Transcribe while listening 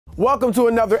Welcome to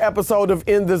another episode of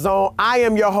In the Zone. I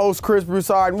am your host, Chris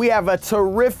Broussard, and we have a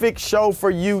terrific show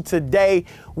for you today.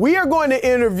 We are going to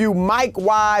interview Mike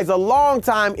Wise, a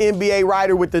longtime NBA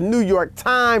writer with the New York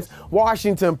Times,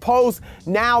 Washington Post,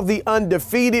 now the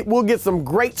Undefeated. We'll get some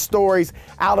great stories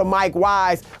out of Mike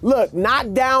Wise. Look,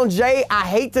 knocked down Jay. I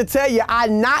hate to tell you, I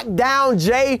knocked down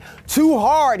Jay too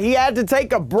hard. He had to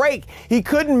take a break. He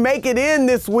couldn't make it in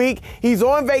this week. He's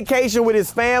on vacation with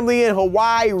his family in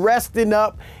Hawaii, resting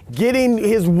up, getting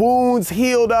his wounds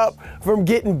healed up from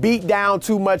getting beat down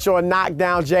too much on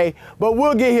Knockdown Jay. But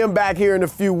we'll get him back here in a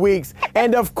few weeks.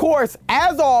 And of course,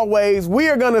 as always, we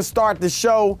are going to start the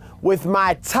show with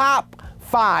my top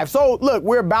five. So look,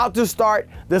 we're about to start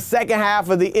the second half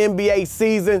of the NBA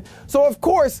season. So of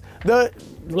course, the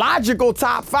logical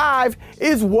top five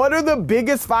is what are the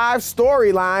biggest five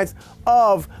storylines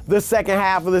of the second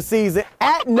half of the season.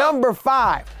 At number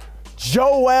five,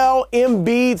 Joel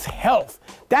Embiid's health.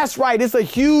 That's right, it's a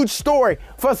huge story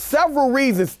for several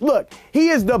reasons. Look, he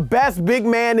is the best big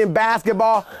man in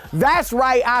basketball. That's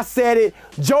right, I said it.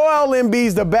 Joel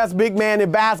Embiid's the best big man in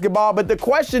basketball, but the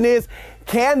question is,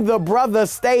 can the brother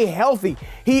stay healthy?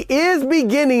 He is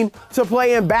beginning to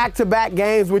play in back-to-back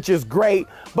games, which is great,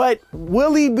 but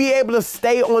will he be able to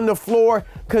stay on the floor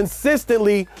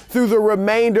consistently through the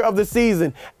remainder of the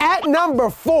season? At number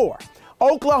four,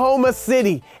 Oklahoma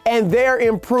City and their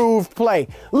improved play.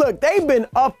 Look, they've been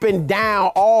up and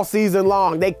down all season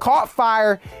long. They caught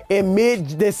fire in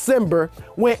mid-December,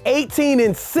 went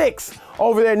 18-6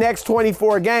 over their next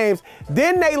 24 games.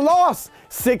 Then they lost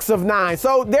 6 of 9.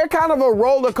 So they're kind of a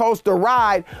roller coaster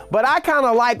ride, but I kind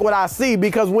of like what I see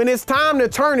because when it's time to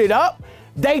turn it up,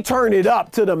 they turn it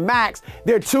up to the max.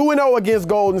 They're 2-0 against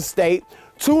Golden State,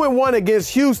 2-1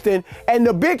 against Houston. And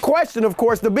the big question, of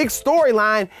course, the big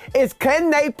storyline is, can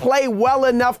they play well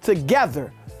enough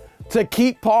together to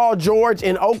keep Paul George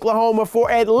in Oklahoma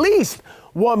for at least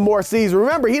one more season?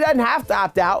 Remember, he doesn't have to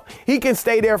opt out. He can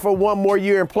stay there for one more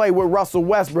year and play with Russell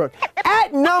Westbrook.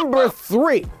 At number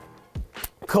three,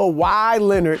 Kawhi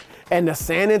Leonard and the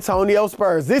San Antonio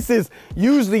Spurs. This is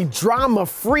usually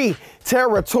drama-free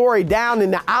territory down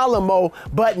in the Alamo,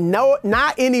 but no,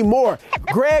 not anymore.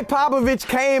 Greg Popovich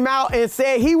came out and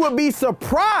said he would be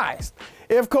surprised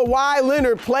if Kawhi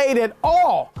Leonard played at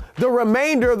all the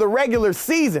remainder of the regular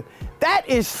season. That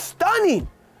is stunning.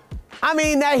 I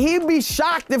mean, that he'd be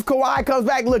shocked if Kawhi comes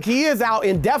back. Look, he is out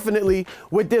indefinitely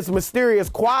with this mysterious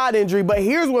quad injury, but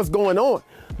here's what's going on.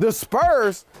 The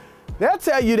Spurs, they'll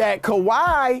tell you that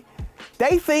Kawhi,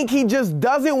 they think he just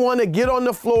doesn't want to get on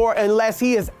the floor unless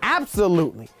he is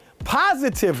absolutely,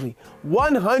 positively,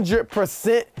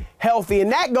 100% healthy.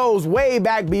 And that goes way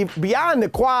back beyond the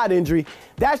quad injury.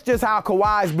 That's just how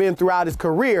Kawhi's been throughout his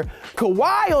career.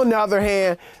 Kawhi, on the other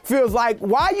hand, feels like,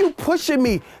 why are you pushing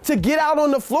me to get out on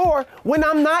the floor when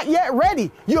I'm not yet ready?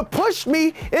 You pushed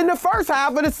me in the first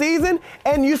half of the season,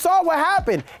 and you saw what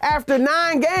happened. After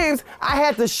 9 games, I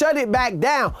had to shut it back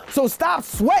down. So stop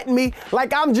sweating me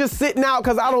like I'm just sitting out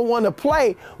because I don't want to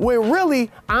play, when really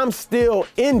I'm still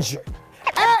injured.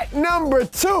 At number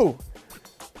two,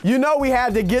 you know we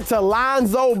had to get to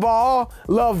Lonzo Ball,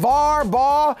 Lavar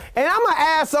Ball, and I'm going to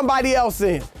add somebody else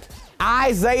in.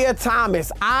 Isaiah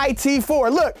Thomas,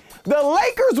 IT4. Look, the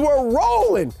Lakers were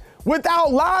rolling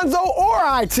without Lonzo or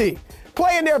IT,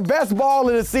 playing their best ball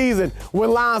of the season when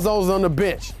Lonzo's on the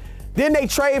bench. Then they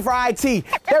trade for IT.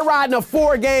 They're riding a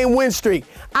 4-game win streak.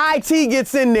 IT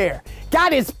gets in there,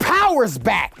 got his powers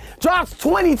back, drops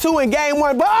 22 in game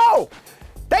 1, but oh,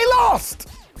 they lost.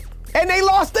 And they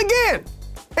lost again.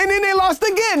 And then they lost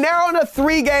again. They're on a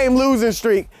 3-game losing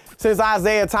streak since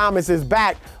Isaiah Thomas is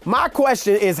back. My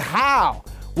question is, how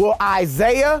will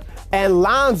Isaiah and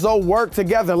Lonzo work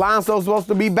together? Lonzo's supposed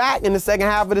to be back in the second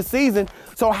half of the season.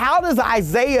 So how does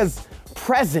Isaiah's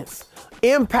presence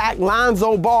impact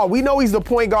Lonzo Ball? We know he's the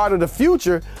point guard of the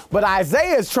future, but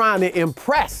Isaiah's trying to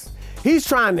impress. He's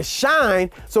trying to shine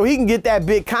so he can get that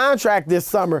big contract this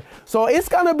summer. So it's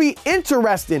going to be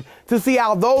interesting to see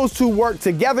how those two work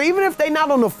together, even if they're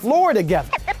not on the floor together.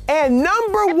 And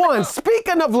number one,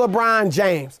 speaking of LeBron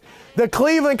James, the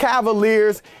Cleveland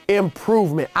Cavaliers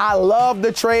improvement. I love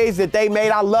the trades that they made.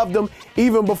 I loved them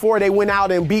even before they went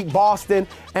out and beat Boston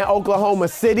and Oklahoma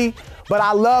City. But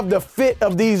I love the fit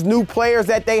of these new players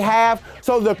that they have.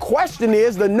 So the question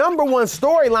is, the number one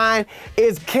storyline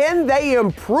is, can they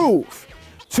improve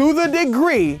to the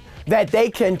degree that they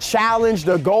can challenge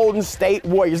the Golden State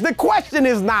Warriors? The question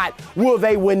is not, will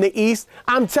they win the East?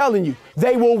 I'm telling you,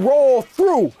 they will roll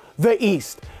through the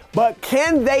East. But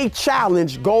can they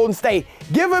challenge Golden State?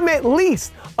 Give them at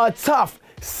least a tough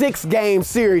 6-game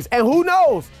series. And who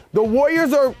knows? The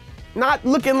Warriors are not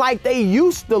looking like they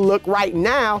used to look right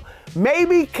now.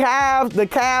 Maybe the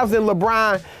Cavs and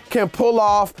LeBron can pull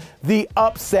off the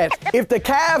upset. If the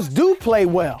Cavs do play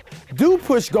well, do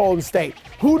push Golden State,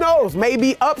 who knows,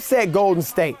 maybe upset Golden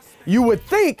State. You would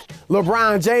think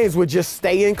LeBron James would just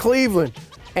stay in Cleveland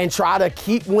and try to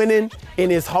keep winning in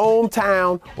his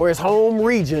hometown or his home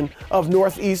region of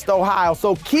Northeast Ohio.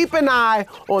 So keep an eye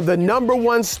on the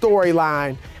 #1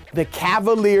 storyline, the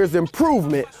Cavaliers'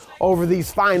 improvement over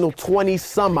these final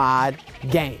 20-some-odd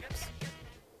games.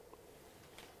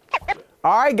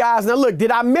 All right, guys, now look,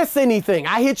 did I miss anything?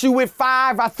 I hit you with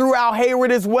 5. I threw out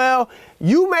Hayward as well.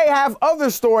 You may have other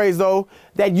stories, though,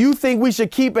 that you think we should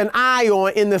keep an eye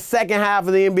on in the second half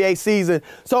of the NBA season.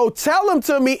 So tell them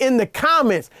to me in the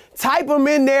comments. Type them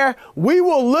in there. We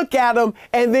will look at them,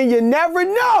 and then you never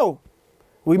know,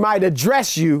 we might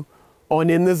address you on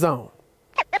In the Zone.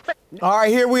 All right,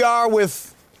 here we are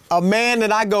with a man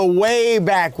that I go way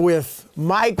back with,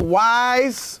 Mike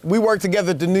Wise. We worked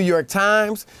together at the New York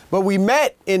Times, but we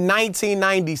met in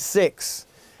 1996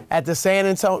 at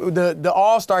the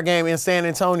All-Star game in San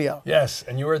Antonio. Yes,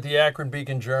 and you were at the Akron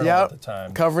Beacon-Journal at the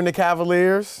time. Covering the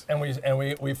Cavaliers. And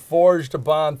we forged a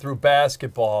bond through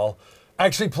basketball,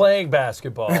 actually playing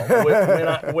basketball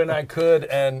when I could,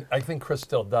 and I think Chris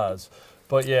still does.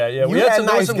 But yeah, we had a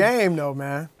nice game though,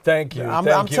 man. Thank you.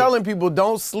 I'm telling people,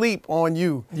 don't sleep on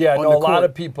you. Yeah, no, a lot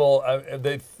of people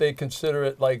they consider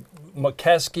it like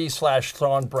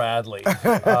McKeskey/Thon Bradley,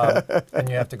 and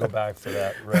you have to go back for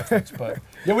that reference. But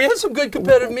yeah, we had some good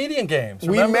competitive median games.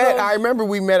 I remember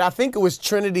we met. I think it was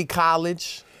Trinity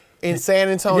College in San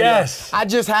Antonio. Yes. I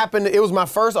just happened. It was my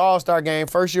first All-Star game,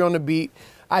 first year on the beat.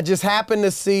 I just happened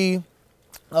to see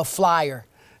a flyer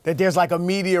that there's like a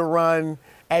media run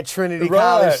at Trinity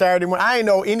College Saturday morning. I ain't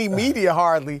know any media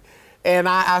hardly. And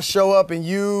I show up, and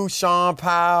you, Sean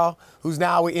Powell, who's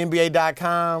now with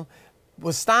NBA.com,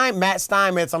 was Matt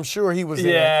Steinmetz, I'm sure he was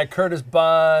there. Yeah, Curtis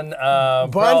Bunn.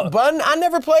 Bunn, I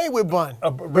never played with Bunn.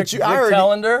 Rick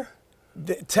Tellender?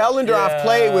 Tellender I've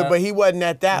played with, but he wasn't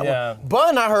at that one.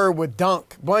 Bunn I heard would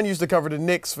dunk. Bunn used to cover the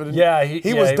Knicks for the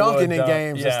he was dunking in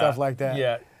games and stuff like that.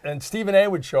 Yeah. And Stephen A.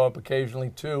 would show up occasionally,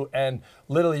 too, and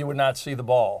literally you would not see the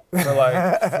ball for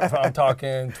like, I'm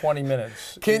talking 20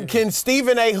 minutes. Can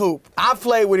Stephen A. hoop? I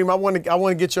played with him. I want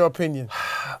to get your opinion.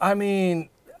 I mean,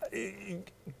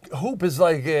 hoop is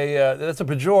like that's a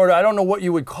pejorative. I don't know what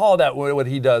you would call that, what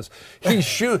he does. He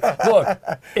shoots. Look,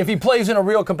 if he plays in a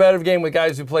real competitive game with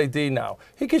guys who play D now,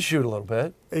 he could shoot a little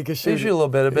bit. He could shoot a little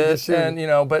bit, and, you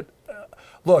know, but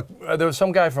look, there was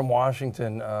some guy from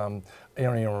Washington, I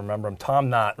don't even remember him. Tom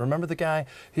Knott. Remember the guy?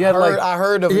 I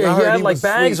heard of him. He had like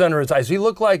bags under his eyes. He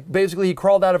looked like basically he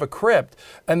crawled out of a crypt.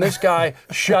 And this guy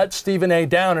shut Stephen A.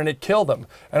 down, and it killed him.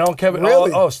 And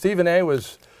Stephen A.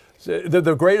 was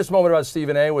the greatest moment about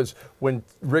Stephen A. was when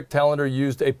Rick Tellender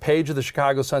used a page of the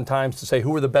Chicago Sun-Times to say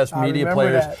who were the best media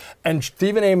players. And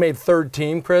Stephen A. made third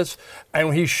team, Chris,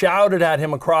 and he shouted at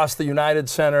him across the United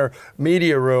Center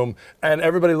media room, and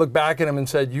everybody looked back at him and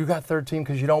said, "You got third team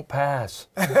because you don't pass."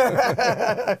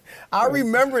 I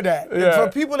remember that. Yeah.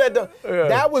 For people that don't,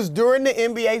 that was during the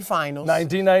NBA Finals.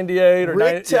 1998 or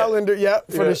Rick Tellender,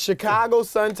 for the Chicago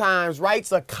Sun-Times,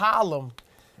 writes a column.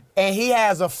 And he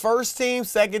has a first team,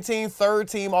 second team, third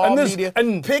team, all media,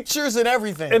 and pictures and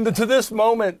everything. And to this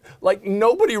moment, like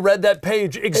nobody read that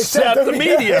page except the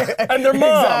media and their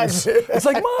moms. Exactly. It's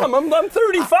like, Mom, I'm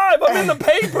 35. I'm in the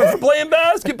paper for playing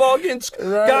basketball against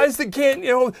guys that can't,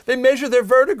 they measure their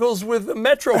verticals with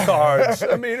Metro cards.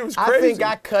 I mean, it was crazy. I think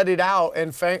I cut it out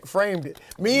and framed it.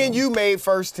 Me and you made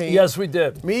first team. Yes, we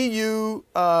did. Me, you,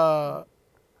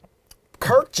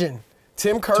 Kirkjian.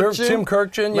 Tim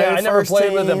Kirkjian, yeah, I never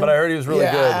played with him, but I heard he was really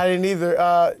good. I didn't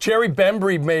either. Cherry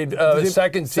Bembry made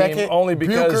second team only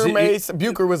because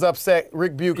Bucher was upset,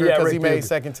 Rick Bucher, because he made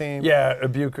second team. Yeah,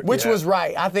 Bucher. Which was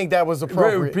right. I think that was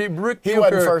appropriate. He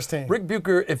wasn't first team. Rick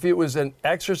Bucher, if it was an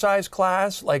exercise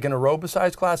class, like an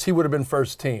aerobicized class, he would have been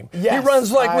first team. Yes, he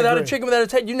runs like without a chicken without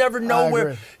his head. You never know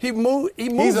where he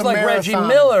moves like Reggie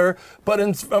Miller, but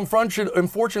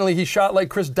unfortunately he shot like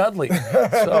Chris Dudley.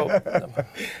 So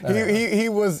he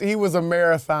was a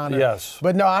marathoner. Yes.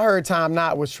 But no, I heard Tom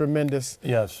Knott was tremendous.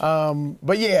 Yes.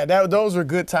 But yeah, those were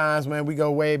good times, man. We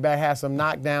go way back, had some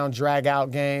knockdown, drag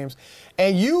out games.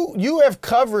 And you have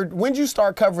covered, when did you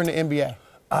start covering the NBA?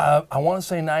 I want to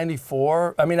say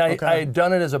 94. I mean, I had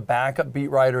done it as a backup beat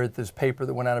writer at this paper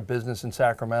that went out of business in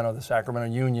Sacramento, the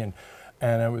Sacramento Union.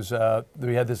 And it was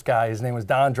we had this guy. His name was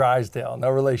Don Drysdale,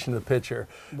 no relation to the pitcher,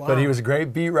 but he was a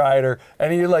great beat writer.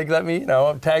 And he like let me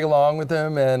tag along with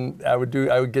him, and I would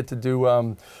get to do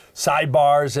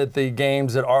sidebars at the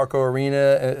games at Arco Arena,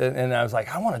 and I was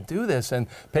like, I want to do this. And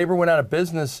paper went out of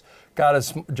business, got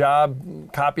a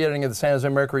job copy editing at the San Jose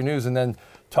Mercury News, and then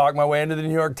talked my way into the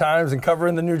New York Times and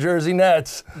covering the New Jersey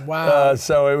Nets. Wow.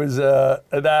 So it was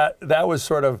that was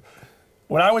sort of.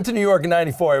 When I went to New York in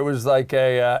 '94, it was like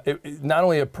not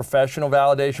only a professional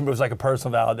validation, but it was like a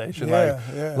personal validation.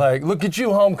 Like, look at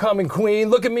you, homecoming queen.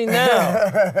 Look at me now.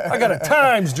 I got a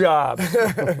Times job.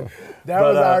 That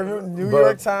was our New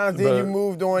York Times. Then you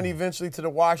moved on eventually to the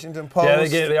Washington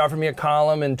Post. Yeah, they offered me a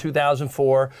column in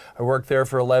 2004. I worked there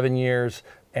for 11 years,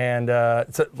 and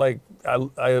it's like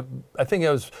I think it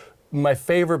was my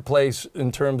favorite place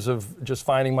in terms of just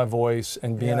finding my voice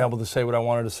and being able to say what I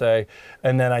wanted to say.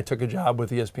 And then I took a job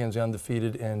with ESPN's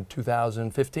Undefeated in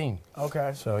 2015.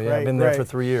 Okay. So yeah, I've been there for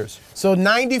 3 years. So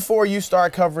 '94, you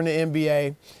start covering the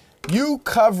NBA.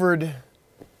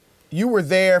 You were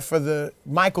there for the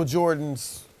Michael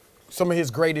Jordan's, some of his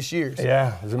greatest years.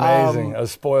 Yeah, it was amazing. I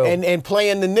was spoiled. And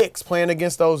playing the Knicks, playing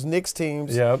against those Knicks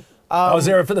teams. Yep. I was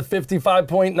there for the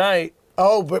 55-point night.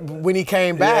 Oh, but when he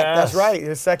came back, that's right,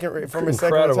 his second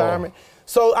retirement.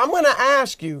 So I'm going to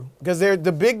ask you, because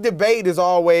the big debate is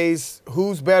always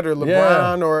who's better,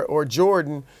 LeBron or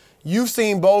Jordan. You've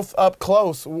seen both up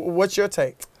close. What's your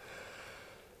take?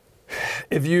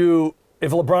 If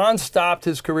LeBron stopped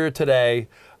his career today,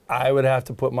 I would have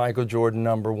to put Michael Jordan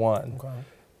 #1. Okay.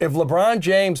 If LeBron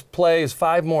James plays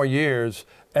 5 more years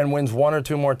and wins 1 or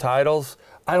 2 more titles,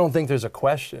 I don't think there's a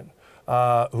question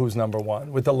who's #1.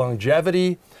 With the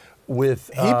longevity,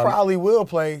 with he probably will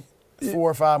play 4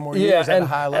 or 5 more years at a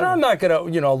high level. And I'm not going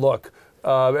to, look.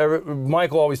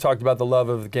 Michael always talked about the love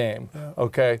of the game. Yeah.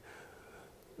 Okay,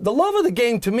 the love of the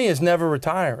game to me is never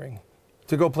retiring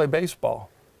to go play baseball.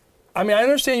 I mean, I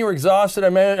understand you were exhausted.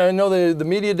 I know the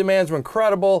media demands were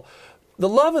incredible. The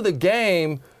love of the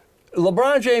game,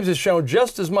 LeBron James has shown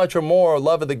just as much or more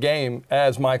love of the game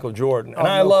as Michael Jordan. And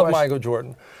I love Michael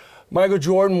Jordan. Michael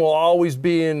Jordan will always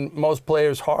be in most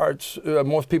players' hearts,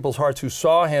 most people's hearts who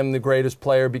saw him the greatest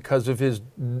player because of his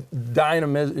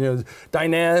dynamic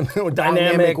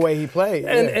way he played.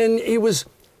 And he was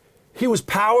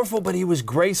powerful, but he was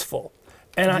graceful.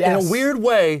 And in a weird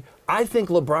way, I think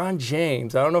LeBron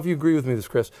James, I don't know if you agree with me this,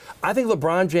 Chris, I think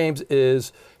LeBron James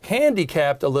is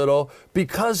handicapped a little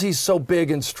because he's so big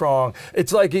and strong.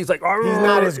 It's like he's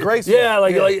not as graceful. Yeah,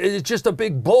 like it's just a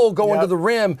big bull going to the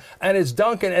rim and it's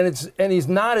dunking and he's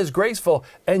not as graceful,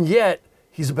 and yet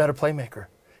he's a better playmaker.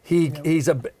 He's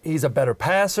a better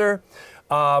passer.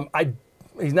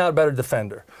 He's not a better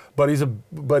defender, but he's a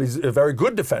very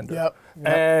good defender.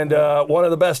 And one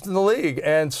of the best in the league.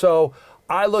 And so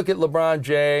I look at LeBron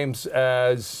James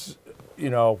as,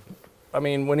 I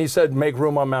mean, when he said make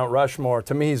room on Mount Rushmore,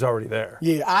 to me he's already there.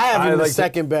 Yeah, I have him the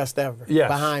second best ever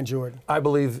behind Jordan. I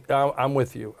believe, I'm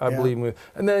with you. I believe in.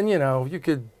 And then, you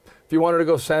could, if you wanted to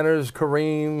go centers,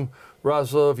 Kareem,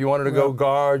 Russell. If you wanted to go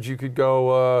guards, you could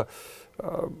go,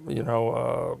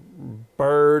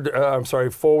 Bird. I'm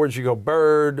sorry, forwards, you go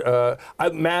Bird.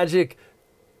 Magic,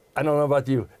 I don't know about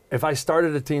you. If I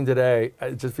started a team today,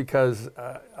 just because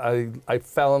I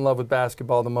fell in love with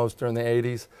basketball the most during the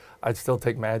 80s, I'd still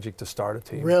take Magic to start a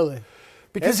team. Really?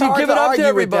 Because you give it up to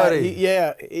everybody.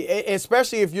 Yeah,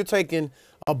 especially if you're taking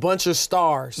a bunch of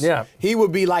stars. Yeah. He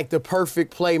would be like the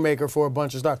perfect playmaker for a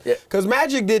bunch of stars. Because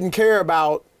Magic didn't care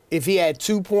about if he had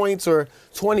 2 points or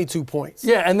 22 points.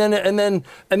 Yeah, and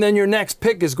then your next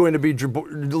pick is going to be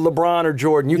LeBron or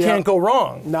Jordan. You can't go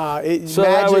wrong. Nah,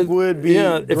 Magic would be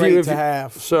great to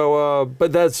have. So,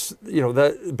 but that's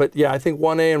But yeah, I think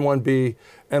 1A and 1B,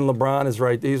 and LeBron is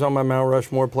right. He's on my Mount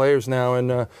Rushmore players now,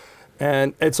 and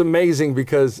it's amazing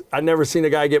because I've never seen a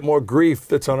guy get more grief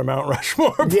that's on a Mount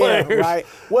Rushmore players. Yeah, right.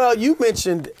 Well, you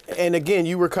mentioned, and again,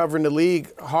 you were covering the league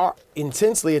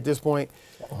intensely at this point.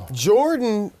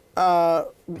 Jordan.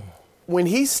 When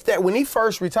he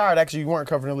first retired, actually you weren't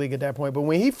covering the league at that point, but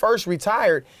when he first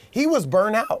retired, he was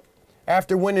burnt out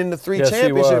after winning the 3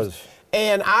 championships. He was.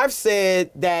 And I've said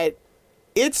that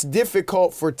it's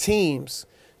difficult for teams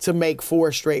to make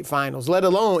 4 straight finals, let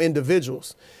alone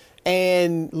individuals.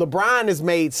 And LeBron has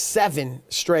made 7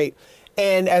 straight.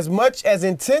 And as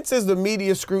intense as the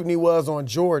media scrutiny was on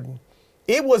Jordan,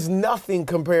 it was nothing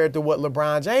compared to what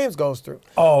LeBron James goes through.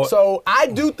 So I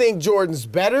do think Jordan's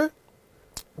better,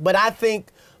 but I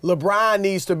think LeBron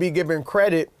needs to be given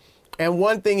credit. And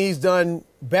one thing he's done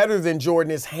better than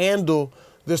Jordan is handle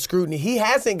the scrutiny. He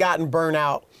hasn't gotten burnt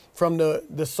out from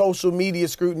the social media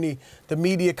scrutiny, the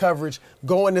media coverage,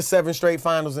 going to 7 straight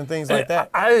finals and things like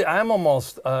that? I'm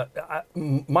almost,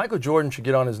 Michael Jordan should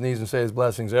get on his knees and say his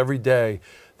blessings every day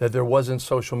that there wasn't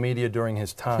social media during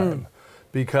his time.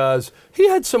 Because he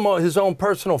had some of his own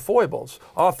personal foibles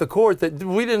off the court that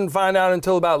we didn't find out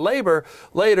until about later,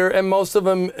 and most of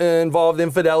them involved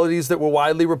infidelities that were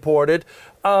widely reported.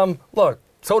 Look,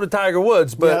 so did Tiger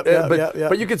Woods, but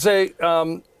you could say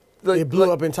it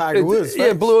blew up in Tiger Woods' face. Yeah,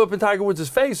 it blew up in Tiger Woods'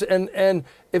 face. And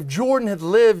if Jordan had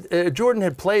Jordan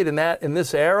had played in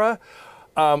this era.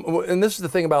 And this is the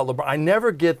thing about LeBron. I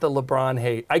never get the LeBron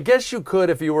hate. I guess you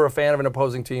could if you were a fan of an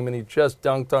opposing team and he just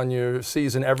dunked on your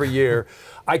season every year.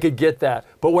 I could get that.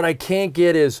 But what I can't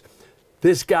get is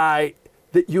this guy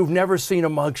that you've never seen a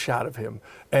mugshot of him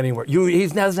anywhere. He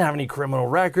doesn't have any criminal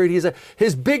record.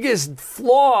 His biggest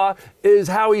flaw is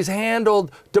how he's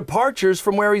handled departures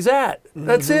from where he's at.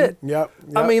 That's it.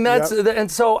 I mean,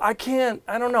 and so I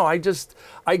don't know.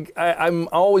 I'm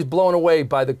always blown away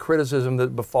by the criticism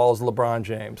that befalls LeBron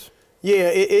James. Yeah,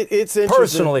 it's interesting.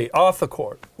 Personally, off the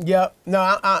court. Yep.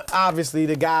 No, obviously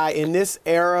the guy in this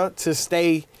era to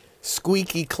stay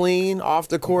squeaky clean off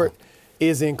the court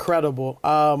is incredible.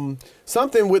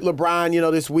 Something with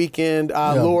LeBron, this weekend,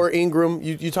 Lavar Ingraham,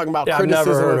 you talking about criticism I've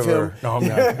never heard of him. Her. No, I'm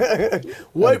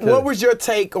not. What was your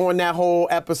take on that whole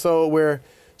episode where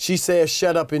she says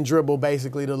shut up and dribble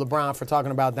basically to LeBron for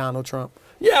talking about Donald Trump?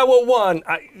 Yeah, well,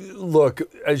 look,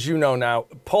 as you know now,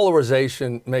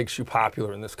 polarization makes you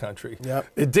popular in this country. Yep.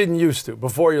 It didn't used to.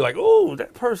 Before you're like, oh,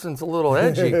 that person's a little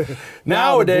edgy.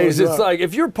 Nowadays, it's like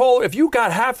if you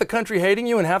got half the country hating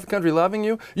you and half the country loving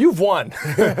you, you've won.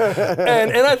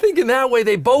 and I think in that way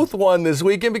they both won this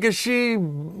weekend because she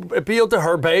appealed to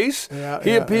her base.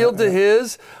 He appealed to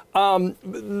his. The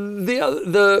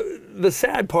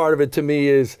sad part of it to me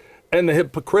is, and the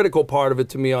hypocritical part of it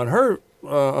to me on her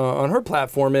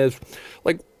platform is,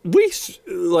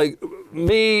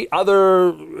 me,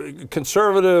 other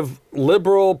conservative,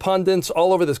 liberal pundits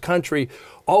all over this country,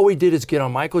 all we did is get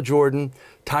on Michael Jordan,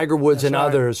 Tiger Woods, and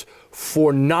others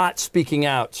for not speaking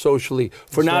out socially,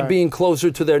 for not being closer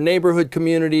to their neighborhood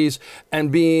communities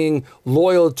and being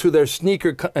loyal to their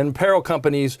sneaker and apparel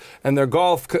companies and their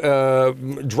golf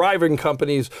driving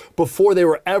companies before they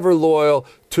were ever loyal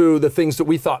to the things that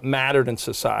we thought mattered in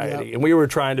society. And we were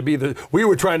trying to be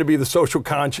the social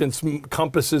conscience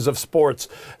compasses of sports.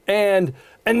 And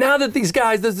now that these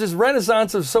guys, there's this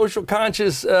renaissance of social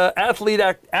conscious athlete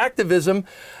activism,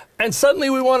 and suddenly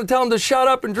we want to tell them to shut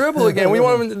up and dribble again. We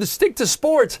want them to stick to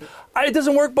sports. It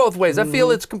doesn't work both ways. I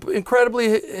feel it's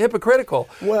incredibly hypocritical.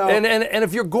 Well, and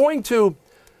if you're going to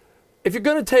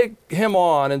take him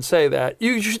on and say that,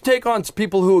 you should take on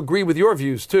people who agree with your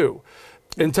views too,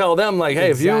 and tell them like,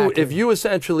 hey, if you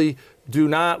essentially do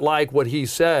not like what he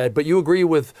said, but you agree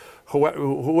with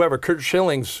whoever Kurt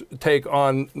Schilling's take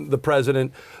on the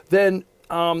president, then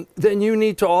you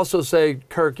need to also say,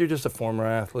 Kirk, you're just a former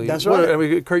athlete. That's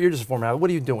right. Kirk, you're just a former athlete. What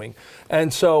are you doing?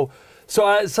 And so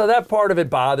that part of it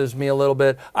bothers me a little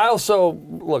bit. I also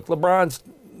look,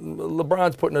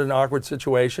 LeBron's put in an awkward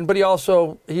situation, but he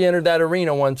entered that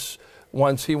arena once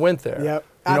he went there. Yep.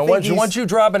 Once you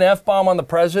drop an F-bomb on the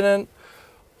president,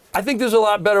 I think there's a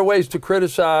lot better ways to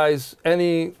criticize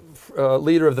any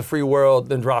leader of the free world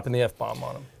than dropping the F-bomb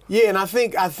on him. Yeah, and I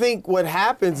think what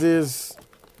happens is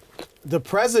the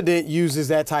president uses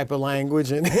that type of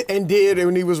language and did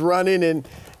when he was running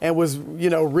and was,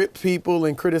 ripped people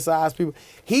and criticized people.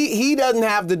 He doesn't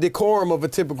have the decorum of a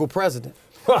typical president.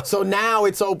 So now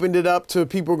it's opened it up to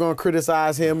people going to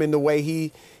criticize him in the way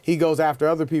he goes after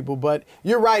other people. But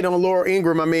you're right on Lavar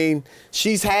Ingraham. I mean,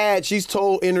 she's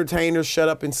told entertainers shut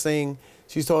up and sing.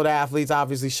 She's told athletes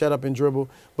obviously shut up and dribble.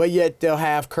 But yet they'll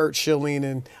have Kurt Schilling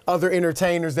and other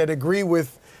entertainers that agree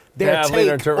with their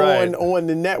take on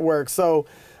the network. So,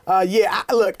 I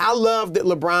love that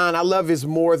LeBron, I love his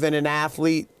more than an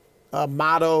athlete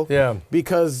motto. Yeah.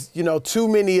 Because, too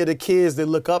many of the kids that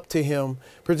look up to him,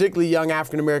 particularly young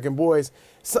African-American boys,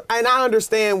 and I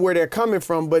understand where they're coming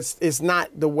from, but it's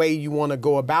not the way you want to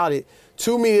go about it.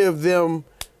 Too many of them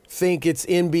think it's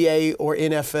NBA or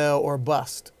NFL or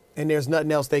bust, and there's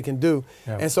nothing else they can do.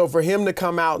 Yeah. And so for him to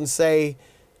come out and say,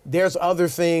 there's other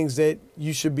things that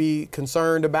you should be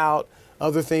concerned about,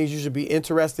 other things you should be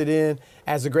interested in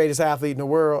as the greatest athlete in the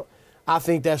world, I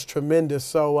think that's tremendous.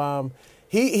 So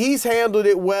he's handled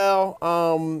it well.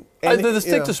 The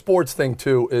stick to sports thing,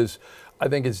 too, is I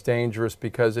think it's dangerous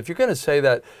because if you're going to say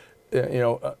that,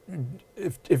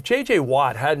 if J.J.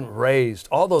 Watt hadn't raised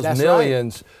all those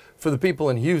millions for the people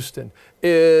in Houston,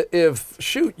 if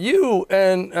you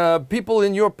and people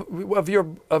in your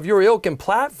ilk and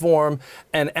platform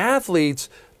and athletes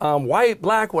white,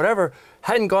 black, whatever,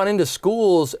 hadn't gone into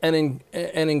schools and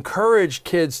encouraged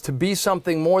kids to be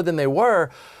something more than they were,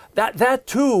 that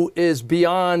too is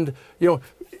beyond,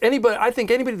 I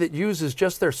think anybody that uses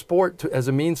just their sport as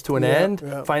a means to an end,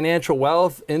 financial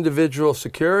wealth, individual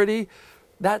security,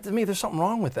 that to me, there's something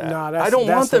wrong with that. No, I don't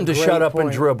want them to shut up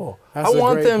and dribble. I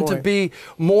want them to be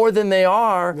more than they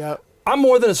are. Yep. I'm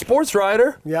more than a sports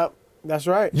writer. Yep. That's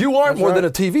right. You aren't more than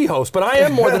a TV host, but I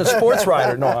am more than a sports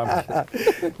writer. No,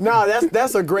 I'm. No,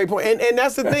 that's a great point. And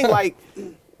that's the thing, like,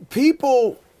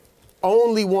 people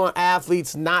only want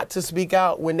athletes not to speak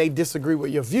out when they disagree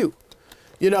with your view.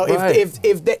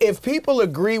 If people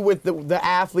agree with the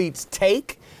athlete's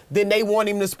take, then they want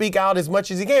him to speak out as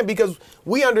much as he can, because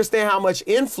we understand how much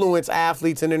influence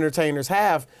athletes and entertainers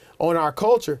have on our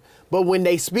culture. But when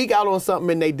they speak out on something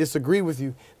and they disagree with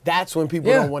you, that's when people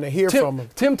don't want to hear from them.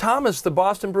 Tim Thomas, the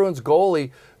Boston Bruins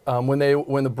goalie, when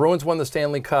the Bruins won the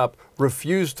Stanley Cup,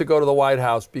 refused to go to the White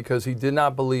House because he did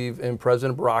not believe in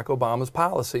President Barack Obama's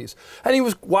policies. And he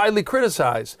was widely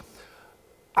criticized.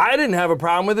 I didn't have a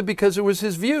problem with it because it was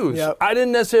his views. Yep. I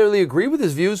didn't necessarily agree with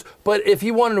his views, but if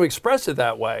he wanted to express it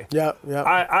that way,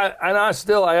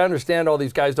 I understand all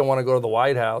these guys don't want to go to the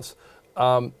White House.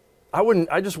 I'd go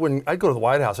to the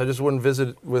White House. I just wouldn't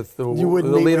visit with the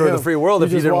leader of the free world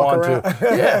if you didn't want to.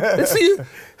 Yeah, it's the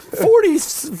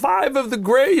 45 of the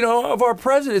great, of our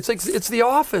president. It's the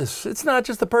office. It's not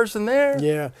just the person there.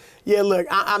 Yeah. Look,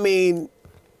 I mean,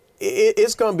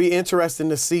 it's going to be interesting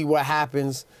to see what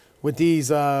happens with these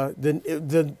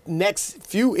the next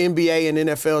few NBA and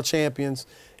NFL champions,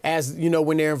 as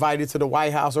when they're invited to the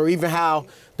White House, or even how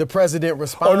the president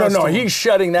responds. Oh no, he's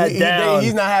shutting that down.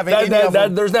 He's not having any of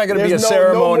them. There's not going to be a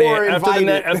ceremony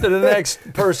after the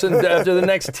next person, after the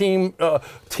next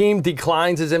team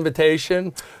declines his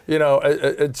invitation.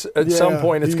 At some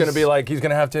point it's going to be like he's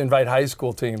going to have to invite high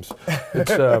school teams.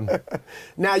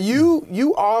 Now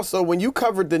you also, when you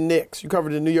covered the Knicks, you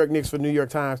covered the New York Knicks for New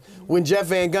York Times when Jeff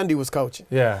Van Gundy was coaching.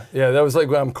 Yeah, that was like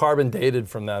I'm carbon dated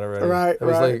from that already. Right, it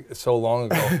was like so long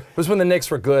ago. It was when the Knicks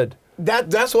were good.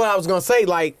 That's what I was going to say.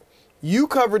 Like, you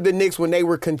covered the Knicks when they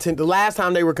were the last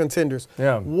time they were contenders.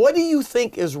 Yeah. What do you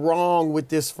think is wrong with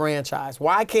this franchise?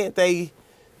 Why can't they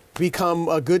become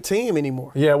a good team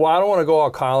anymore? Yeah, well, I don't want to go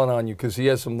all Colin on you because he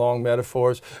has some long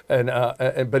metaphors,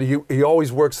 but he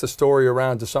always works the story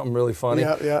around to something really funny.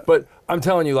 Yeah. But I'm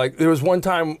telling you, like, there was one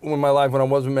time in my life when I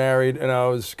wasn't married, and I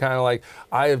was kind of like,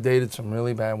 I have dated some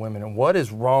really bad women, and what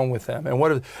is wrong with them?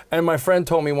 And my friend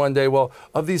told me one day, well,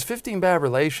 of these 15 bad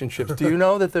relationships, do you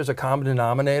know that there's a common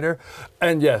denominator?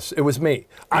 And yes, it was me.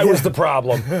 I was the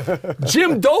problem.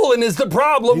 Jim Dolan is the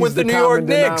problem with the New York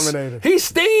Knicks. He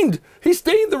stained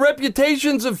the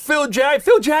reputations of Phil Jackson.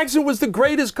 Phil Jackson was the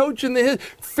greatest coach in the history.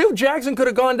 Phil Jackson could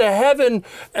have gone to heaven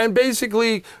and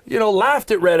basically, laughed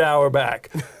at Red Auerbach.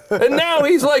 And now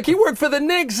he's like, he worked for the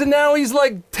Knicks, and now he's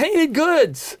like tainted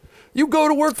goods. You go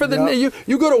to work for the Knicks,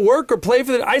 you go to work or play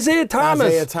for the Isaiah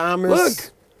Thomas.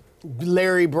 Look.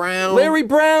 Larry Brown. Larry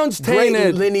Brown's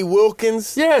tainted. Lenny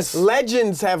Wilkins. Yes.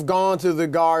 Legends have gone to the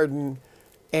Garden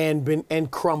and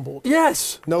crumbled.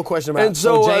 Yes. No question about it. And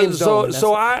so, James Dolan,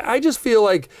 I just feel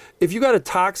like if you got a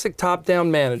toxic top-down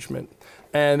management,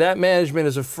 and that management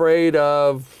is afraid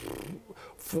of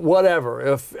whatever,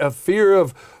 a fear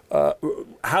of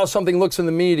how something looks in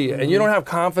the media, and you don't have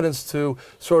confidence to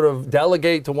sort of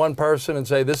delegate to one person and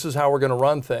say, this is how we're going to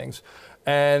run things.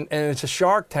 And it's a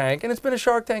Shark Tank, and it's been a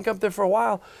Shark Tank up there for a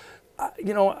while.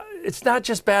 It's not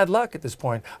just bad luck at this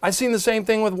point. I've seen the same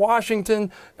thing with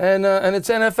Washington and its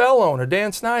NFL owner,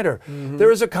 Dan Snyder.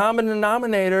 There is a common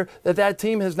denominator that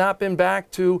team has not been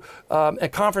back to a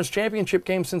conference championship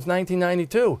game since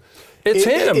 1992. It's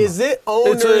him. Is it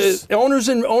owners? Owners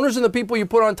and the people you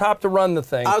put on top to run the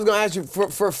thing. I was going to ask you,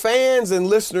 for fans and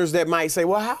listeners that might say,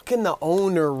 well, how can the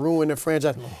owner ruin the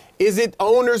franchise? Is it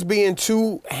owners being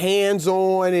too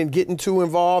hands-on and getting too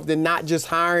involved and not just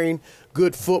hiring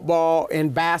good football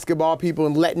and basketball people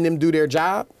and letting them do their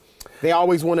job? They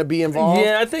always want to be involved?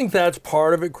 Yeah, I think that's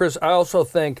part of it, Chris. I also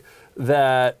think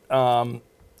that,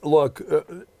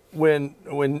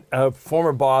 when a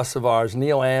former boss of ours,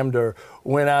 Neil Amdur,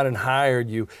 went out and hired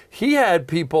you, he had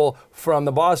people from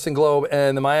the Boston Globe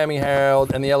and the Miami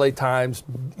Herald and the LA Times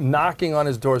knocking on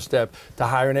his doorstep to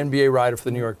hire an NBA writer for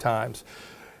the New York Times.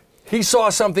 He saw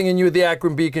something in you at the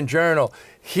Akron Beacon Journal.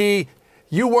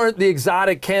 You weren't the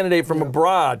exotic candidate from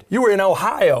abroad. You were in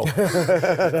Ohio.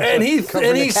 and he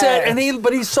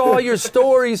saw your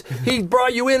stories. He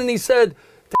brought you in and he said,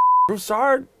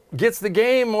 Broussard gets the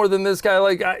game more than this guy.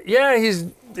 Like, yeah, he's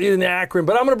in Akron,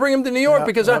 but I'm going to bring him to New York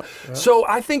because So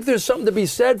I think there's something to be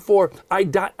said for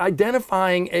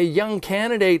identifying a young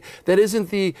candidate that isn't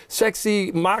the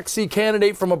sexy, moxie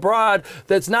candidate from abroad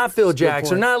that's not Phil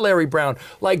Jackson or not Larry Brown.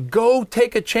 Like, go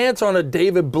take a chance on a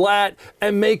David Blatt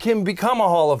and make him become a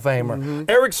Hall of Famer.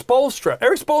 Eric Spoelstra.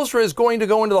 Eric Spoelstra is going to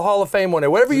go into the Hall of Fame one day.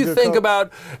 Whatever you think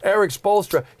about Eric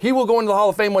Spoelstra, he will go into the Hall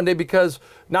of Fame one day because,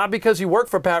 not because he worked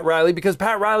for Pat Riley, because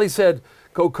Pat Riley said,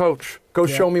 go coach, go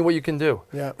show me what you can do.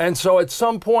 And so at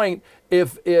some point, and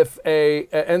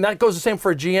that goes the same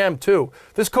for a GM too.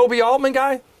 This Kobe Altman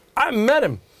guy, I met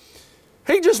him.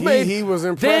 He just made. He was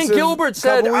impressive. Dan Gilbert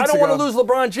said, "I don't want to lose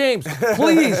LeBron James.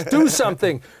 Please do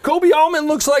something." Kobe Altman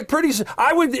looks like pretty.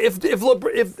 I would if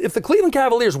the Cleveland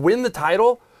Cavaliers win the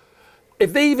title,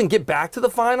 if they even get back to the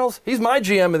finals, he's my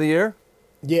GM of the year.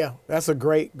 Yeah, that's a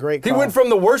great call. He went from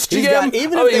the worst GM.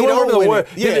 Even if they don't win it.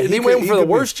 Yeah, he went from the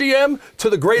worst GM to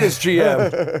the greatest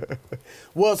GM.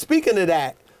 Well, speaking of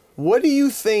that, what do you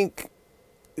think?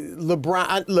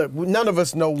 LeBron, look, none of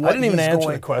us know what I didn't even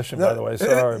answer the question, by the way.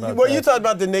 Sorry about well, that. you talked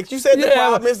about the Knicks. You said the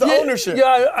problem is the ownership.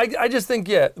 Yeah, I just think,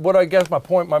 what I guess my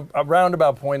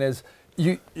roundabout point is,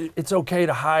 it's okay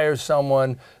to hire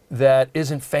someone that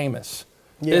isn't famous.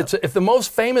 Yeah. If the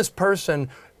most famous person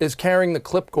is carrying the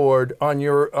clipboard on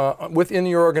within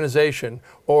your organization,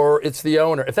 or it's the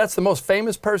owner, if that's the most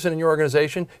famous person in your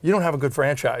organization, you don't have a good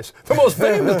franchise. The most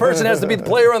famous person has to be the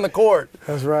player on the court.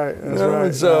 That's right. That's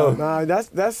right. So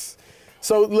that's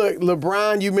so. Look,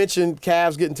 LeBron, you mentioned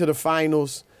Cavs getting to the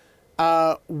finals.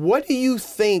 What do you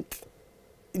think?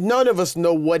 None of us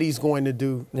know what he's going to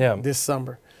do this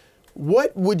summer.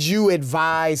 What would you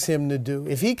advise him to do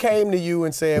if he came to you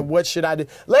and said, "What should I do?"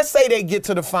 Let's say they get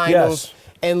to the finals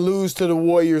and lose to the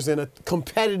Warriors in a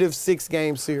competitive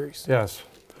 6-game series. Yes.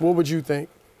 What would you think?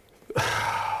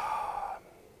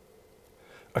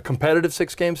 A competitive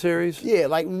 6-game series? Yeah,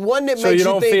 like one that so makes you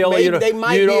don't think feel maybe they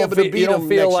might be able to beat them. You don't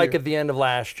feel next like year. at the end of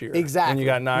last year. Exactly. And you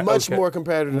got knocked. Much more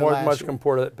competitive than last much year.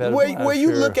 competitive Where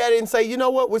you look at it and say, you know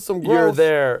what, with some growth, you're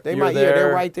there.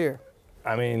 They're right there.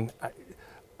 I mean,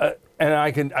 and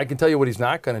I can tell you what he's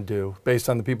not going to do based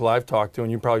on the people I've talked to,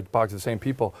 and you probably talk to the same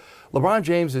people. LeBron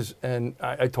James is, and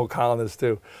I told Colin this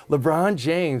too, LeBron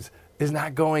James is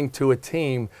not going to a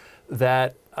team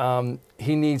that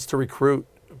he needs to recruit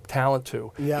talent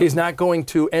to. Yep. He's not going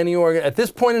to any at this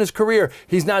point in his career,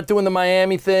 he's not doing the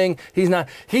Miami thing.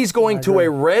 He's going to a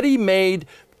ready-made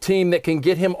team that can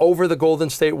get him over the Golden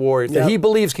State Warriors, that he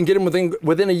believes can get him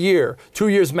within a year, 2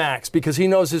 years max, because he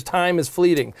knows his time is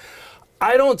fleeting.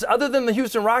 Other than the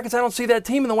Houston Rockets, I don't see that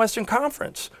team in the Western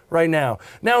Conference right now.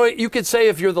 Now, you could say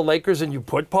if you're the Lakers and you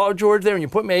put Paul George there and you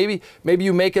put maybe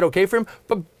you make it okay for him,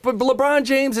 but LeBron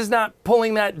James is not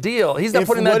pulling that deal. He's not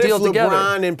putting that deal together. If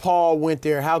LeBron and Paul went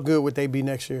there, how good would they be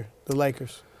next year, the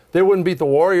Lakers? They wouldn't beat the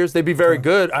Warriors. They'd be very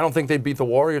good. I don't think they'd beat the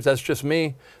Warriors. That's just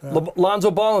me.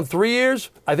 Lonzo Ball in 3 years,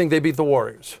 I think they beat the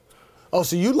Warriors. Oh,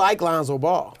 so you like Lonzo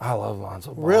Ball? I love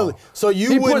Lonzo Ball. Really? So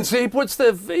he puts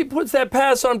that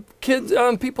pass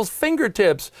on people's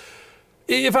fingertips.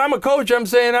 If I'm a coach, I'm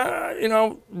saying,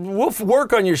 we'll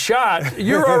work on your shot.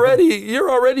 You're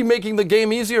already making the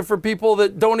game easier for people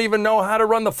that don't even know how to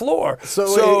run the floor.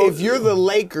 So if you're the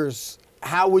Lakers,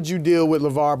 how would you deal with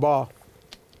Lavar Ball?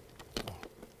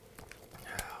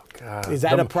 God. Is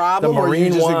that a problem, or you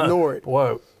just ignore it?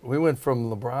 Whoa. We went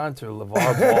from LeBron to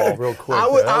Lavar Ball real quick.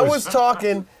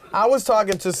 I was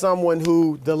talking to someone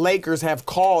who the Lakers have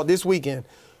called this weekend,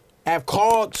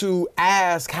 to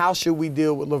ask how should we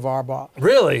deal with Lavar Ball.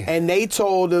 Really? And they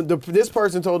told him, this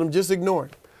person told him, just ignore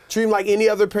him. Treat him like any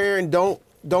other parent. Don't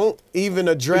even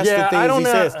address the things he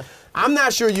says. I'm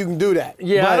not sure you can do that.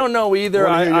 Yeah, I don't know either.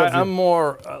 I'm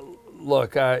more.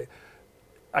 Look, I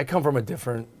come from a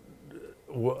different.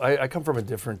 I come from a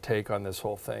different take on this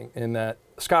whole thing, in that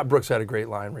Scott Brooks had a great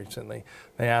line recently.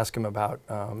 They asked him about,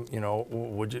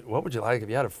 what would you like if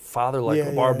you had a father like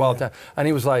LeVar Ball? And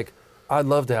he was like, I'd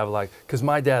love to have because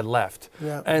my dad left.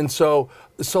 Yeah. And so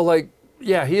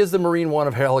he is the Marine One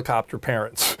of helicopter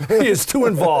parents. He is too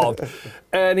involved.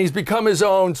 And he's become his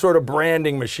own sort of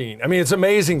branding machine. I mean, it's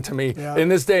amazing to me in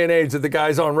this day and age that the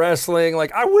guy's on wrestling.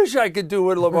 Like, I wish I could do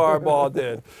what LeVar Ball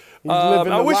did.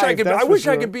 I wish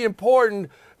I could be important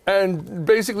and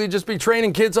basically just be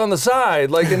training kids on the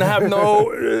side, and have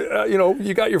no,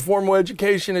 you got your formal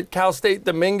education at Cal State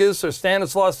Dominguez or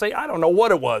Stanislaus State. I don't know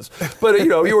what it was, but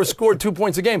you were scored 2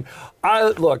 points a game.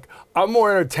 I'm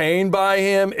more entertained by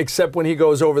him, except when he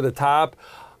goes over the top.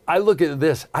 I look at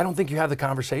this. I don't think you have the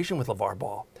conversation with LeVar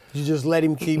Ball. You just let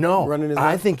him keep running his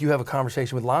I think you have a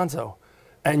conversation with Lonzo,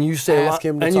 and you say, Ask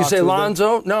him to talk to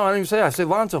Lonzo. No, I don't even say that. I say,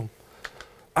 Lonzo,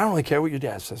 I don't really care what your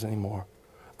dad says anymore.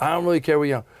 I don't really care what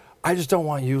you know. I just don't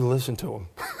want you to listen to him.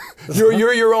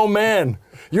 You're your own man.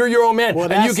 You're your own man,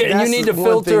 well, and you need to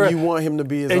filter. You want him to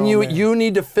be his and own you man. you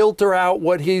need to filter out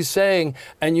what he's saying,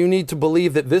 and you need to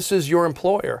believe that this is your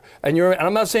employer. And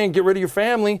I'm not saying get rid of your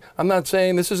family. I'm not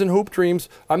saying this isn't Hoop Dreams.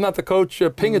 I'm not the coach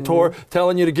Pingator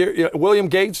telling you to get William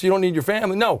Gates. You don't need your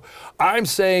family. No, I'm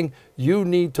saying you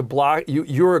need to block.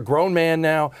 You're a grown man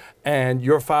now, and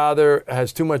your father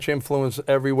has too much influence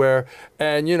everywhere.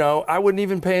 And I wouldn't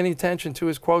even pay any attention to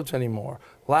his quotes anymore.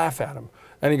 Laugh at him.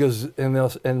 And he goes, and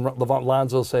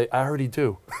Lonzo will say, I already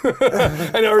do.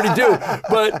 And I already do.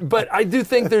 But I do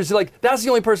think there's that's the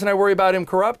only person I worry about him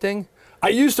corrupting. I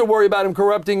used to worry about him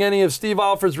corrupting any of Steve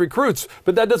Alford's recruits,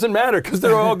 but that doesn't matter because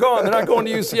they're all gone. They're not going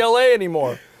to UCLA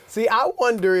anymore. See, I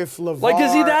wonder if Lavar...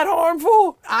 is he that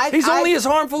harmful? He's only as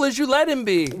harmful as you let him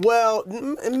be. Well,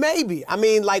 maybe. I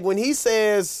mean, when he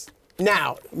says,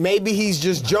 now, maybe he's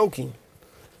just joking,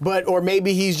 or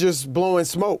maybe he's just blowing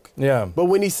smoke. Yeah. But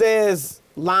when he says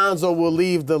Lonzo will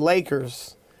leave the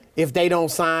Lakers if they don't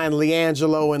sign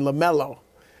LiAngelo and LaMelo,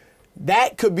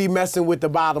 that could be messing with the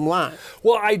bottom line.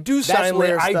 Well, I do sign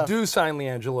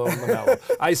LiAngelo and LaMelo.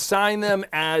 I sign them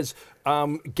as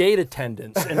gate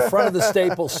attendants in front of the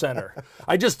Staples Center.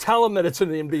 I just tell them that it's an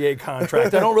NBA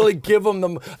contract. I don't really give them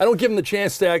the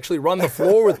chance to actually run the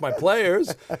floor with my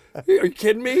players. Are you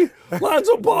kidding me?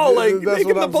 Lonzo Ball, make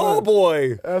him the ball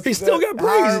boy. He's still got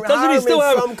braces. Doesn't he still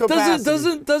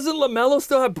have? Doesn't LaMelo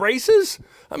still have braces?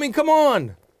 I mean, come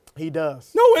on. He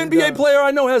does. No NBA player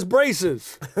I know has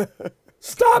braces.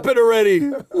 Stop it already,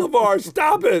 Lavar.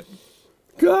 Stop it.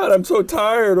 God, I'm so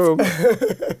tired of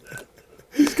him.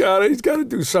 He's got to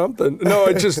do something. No,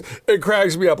 it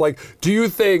cracks me up. Do you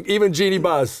think even Jeannie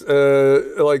Buss,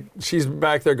 she's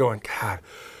back there going, God,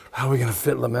 how are we going to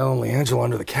fit LaMelo and LiAngelo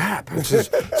under the cap? It's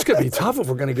going to be tough if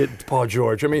we're going to get Paul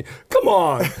George. I mean, come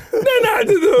on. They're not.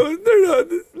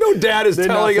 No dad is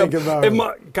telling him.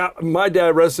 My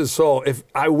dad, rest his soul. If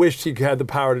I wished he had the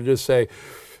power to just say,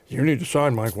 you need to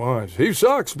sign Mike Wise. He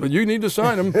sucks, but you need to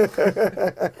sign him. Come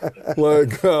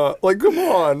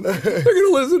on. They're going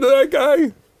to listen to that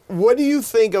guy. What do you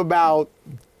think about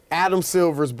Adam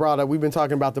Silver's brought up? We've been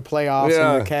talking about the playoffs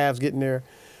and the Cavs getting there.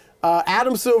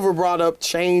 Adam Silver brought up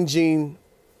changing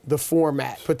the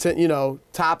format.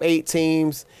 Top 8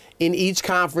 teams in each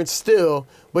conference still,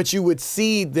 but you would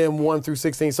seed them 1 through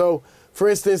 16. So, for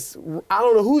instance, I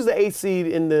don't know, who's the 8th seed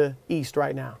in the East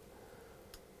right now?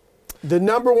 The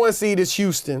number 1 seed is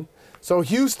Houston. So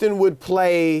Houston would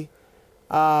play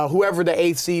whoever the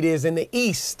 8th seed is in the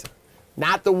East,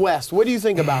 not the West. What do you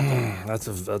think about that? That's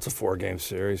a 4-game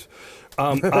series.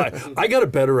 I got a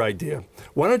better idea.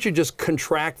 Why don't you just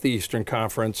contract the Eastern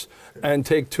Conference and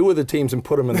take 2 of the teams and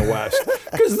put them in the West?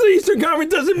 Because the Eastern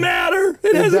Conference doesn't matter.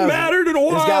 It hasn't mattered in a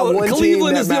while.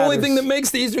 Cleveland is the only thing that makes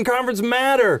the Eastern Conference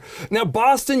matter. Now,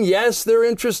 Boston, yes, they're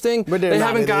interesting. But they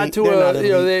haven't got to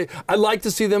a. I'd like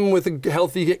to see them with a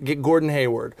healthy Gordon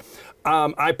Hayward.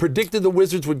 I predicted the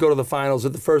Wizards would go to the finals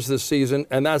at the first of this season,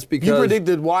 and that's because you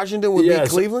predicted Washington would beat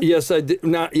Cleveland. Yes, I did.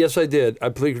 Yes, I did. I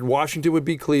predicted Washington would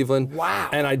beat Cleveland. Wow!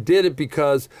 And I did it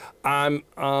because I'm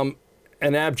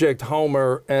an abject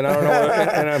homer, and I don't know,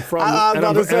 and I'm from.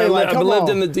 I've lived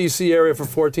in the D.C. area for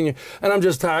 14 years, and I'm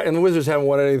just tired. And the Wizards haven't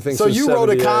won anything. So since you wrote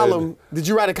a column. Did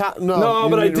you write a column? No,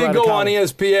 but I did go on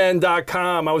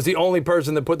ESPN.com. I was the only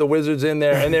person that put the Wizards in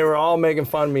there, and they were all making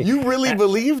fun of me. You really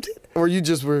believed it? Or you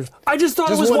just were... I just thought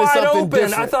it was wide open.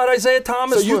 Different. I thought Isaiah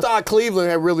Thomas... So you thought Cleveland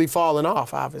had really fallen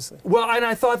off, obviously. Well, and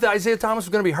I thought that Isaiah Thomas was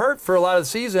going to be hurt for a lot of the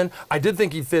season. I did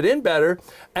think he'd fit in better,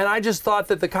 and I just thought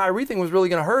that the Kyrie thing was really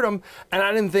going to hurt him, and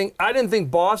I didn't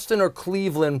think Boston or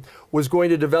Cleveland was going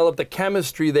to develop the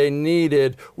chemistry they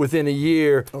needed within a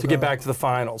year to get back to the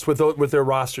finals with their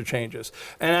roster changes.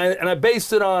 And I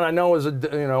based it on, I know it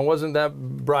was wasn't that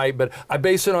bright, but I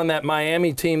based it on that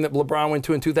Miami team that LeBron went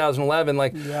to in 2011.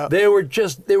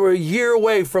 They were a year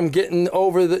away from getting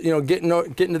over the getting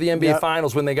to the NBA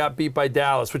Finals when they got beat by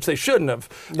Dallas, which they shouldn't have.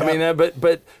 I mean,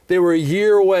 but they were a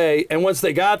year away, and once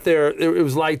they got there, it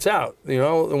was lights out. They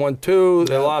won 2,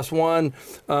 they lost 1,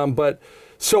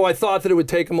 So I thought that it would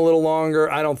take them a little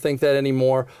longer. I don't think that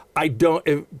anymore.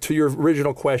 To your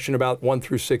original question about 1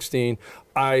 through 16,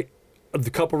 the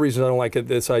couple reasons I don't like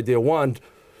this idea. One,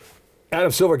 Adam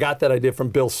Silver got that idea from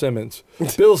Bill Simmons.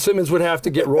 Bill Simmons would have to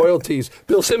get royalties.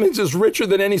 Bill Simmons is richer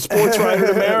than any sports writer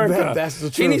in America. That's the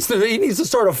truth. He needs to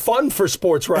start a fund for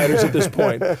sports writers at this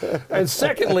point. And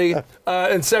secondly,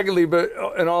 but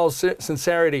in all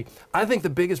sincerity, I think the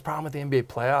biggest problem with the NBA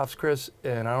playoffs, Chris,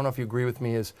 and I don't know if you agree with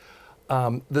me, is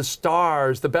the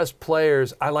stars, the best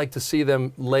players, I like to see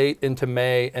them late into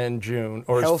May and June,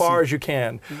 or Healthy. as far as you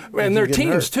can. And their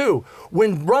teams, too.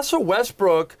 When Russell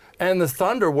Westbrook and the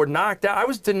Thunder were knocked out, I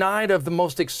was denied of the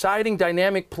most exciting,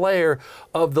 dynamic player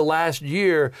of the last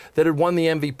year that had won the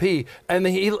MVP. And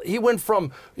he went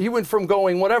from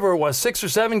going, whatever it was, 6 or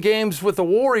 7 games with the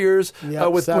Warriors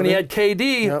when he had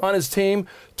KD on his team,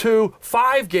 to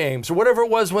 5 games, or whatever it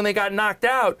was when they got knocked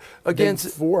out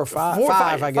against 4 or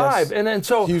 5, I guess. And then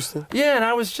so Houston. Yeah, and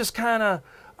I was just kind of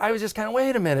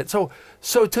wait a minute.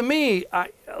 So to me, I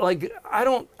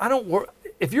don't worry.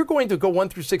 If you're going to go 1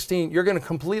 through 16, you're going to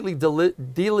completely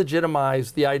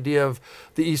delegitimize the idea of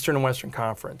the Eastern and Western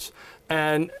Conference.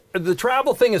 And the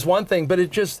travel thing is one thing, but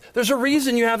there's a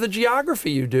reason you have the geography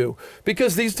you do,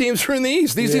 because these teams are in the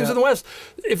East, these teams are in the West.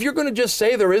 If you're going to just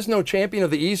say there is no champion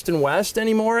of the East and West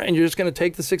anymore, and you're just going to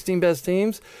take the 16 best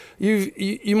teams,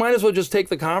 you might as well just take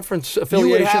the conference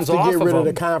affiliations off of them. You would have to get rid of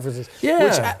the conferences.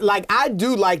 Yeah. Which, I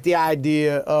do like the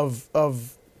idea of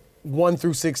 1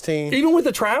 through 16. Even with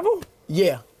the travel?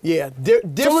 Yeah. So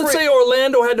let's say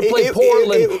Orlando had to play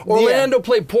Portland. Orlando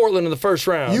played Portland in the first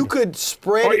round. You could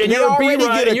spread it. And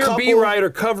you're a beat writer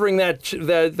covering that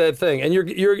thing, and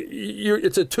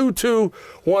it's a 2-2,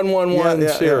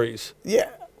 1-1-1 series. Yeah.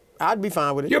 I'd be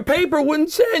fine with it. Your paper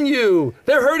wouldn't send you.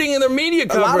 They're hurting in their media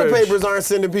coverage. A lot of papers aren't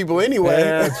sending people anyway.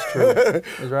 Yeah, that's true.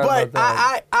 That's right.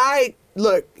 But I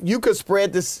look, you could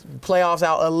spread this playoffs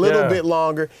out a little bit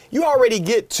longer. You already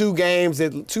get 2 games,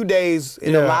 2 days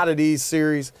in a lot of these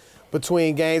series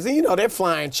between games. And, they're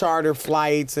flying charter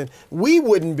flights, and we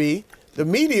wouldn't be. The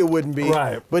media wouldn't be,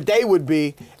 but they would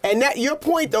be. And your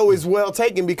point, though, is well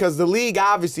taken, because the league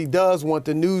obviously does want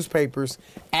the newspapers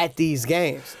at these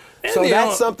games. And so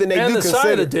that's something they do consider.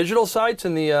 And the digital sites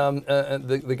and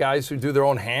the guys who do their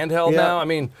own handheld now. I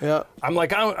mean, I'm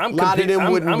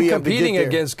competing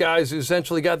against guys who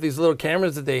essentially got these little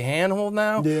cameras that they handhold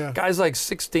now. Yeah. Guys like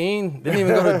 16, didn't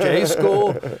even go to J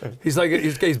school.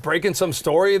 He's breaking some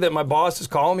story that my boss is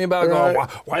calling me about. Going,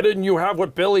 why didn't you have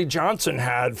what Billy Johnson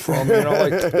had from?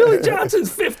 Billy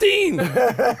Johnson's 15.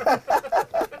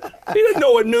 He didn't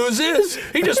know what news is.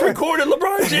 He just recorded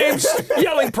LeBron James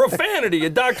yelling profanity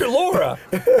at Dr. Laura.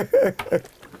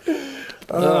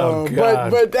 Oh,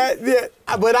 God.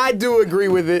 But I do agree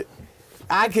with it.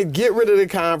 I could get rid of the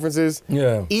conferences,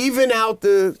 even out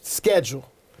the schedule.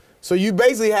 So you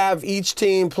basically have each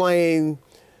team playing.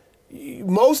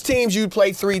 Most teams you'd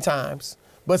play 3 times,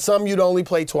 but some you'd only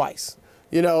play twice.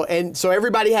 And so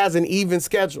everybody has an even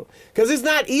schedule, because it's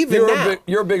not even now.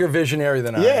 You're a bigger visionary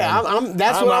than I am. Yeah,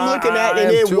 that's what I'm looking at. And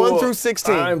then 1 through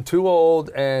 16. I'm too old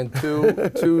and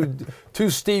too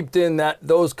steeped in that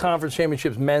those conference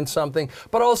championships meant something.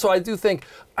 But also, I do think,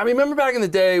 I remember back in the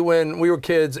day when we were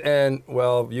kids, and,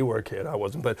 well, you were a kid, I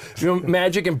wasn't, but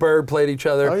Magic and Bird played each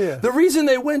other. Oh, yeah. The reason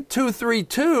they went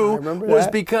 2-3-2 was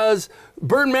because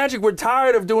Bird and Magic were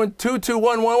tired of doing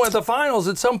 2-2-1-1 at the finals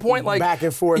at some point. Back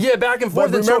and forth. Yeah, back and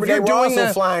forth. But remember, they were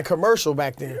also flying commercial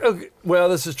back then. Okay, well,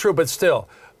 this is true, but still.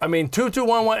 I mean,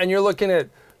 2-2-1-1, and you're looking at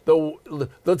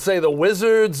let's say the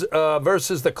Wizards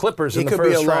versus the Clippers in the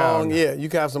first round. Yeah, you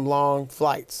could have some long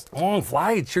flights. Long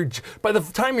flights. By the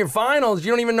time you're finals,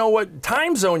 you don't even know what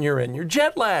time zone you're in. You're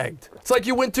jet lagged. It's like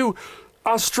you went to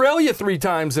Australia 3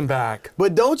 times and back.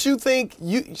 But don't you think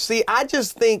I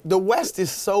just think the West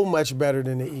is so much better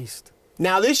than the East.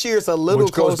 Now this year it's a little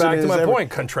closer. Which goes back to my point.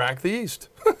 Contract the East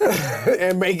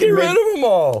and get rid of them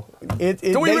all. They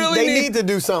need to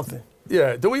do something.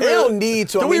 Yeah, they don't need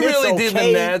to. Do we really need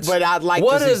the Nets? But I'd like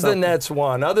what to see has something. The Nets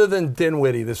won other than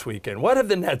Dinwiddie this weekend? What have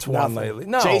the Nets won lately?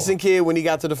 No. Jason Kidd when he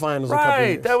got to the finals. A couple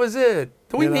years. That was it.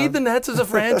 Do we need the Nets as a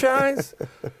franchise?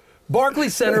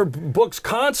 Barclays Center books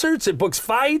concerts. It books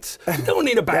fights. You don't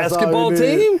need a basketball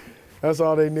team. That's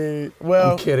all they need.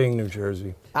 Well, I'm kidding, New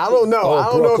Jersey. I don't know. Oh, I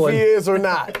don't Brooklyn. know if he is or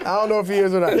not. I don't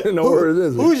know where it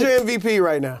is. Who's your MVP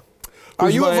right now? Are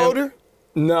you a voter?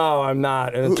 No, I'm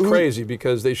not, and it's crazy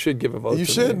because they should give a vote. You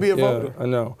to should me. be a voter. I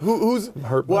know. Who's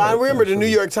hurt? Well, I remember the New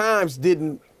York Times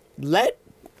didn't let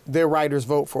their writers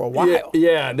vote for a while.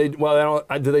 Yeah. Do they I don't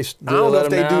know if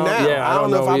they do now. Yeah, I don't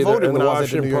know if I voted in when the I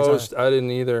was at the New Washington York Post. Times. I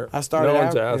didn't either. I started. No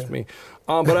one's asked me,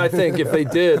 but I think if they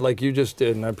did, like you just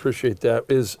did, and I appreciate that,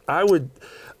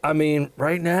 I mean,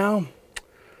 right now,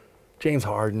 James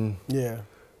Harden. Yeah.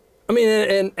 I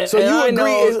mean, so you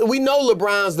agree? We know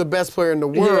LeBron's the best player in the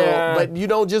world, but you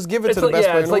don't just give it to the best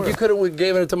player in the world. It's like you could have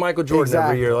given it to Michael Jordan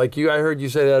every year. Like I heard you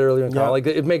say that earlier in time. Like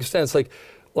it makes sense.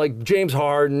 Like James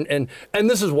Harden, and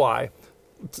this is why.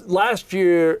 Last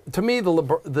year, to me, the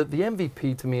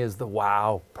MVP to me is the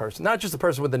wow person, not just the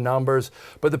person with the numbers,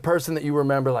 but the person that you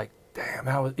remember. Like, damn,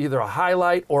 how either a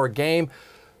highlight or a game.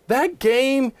 That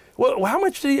game, well, how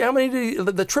many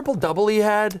did the triple-double he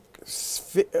had?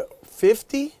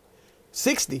 50?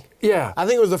 60. Yeah. I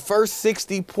think it was the first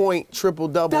 60-point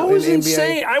triple-double in That was NBA.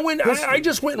 insane. I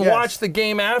just went and watched the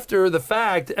game after the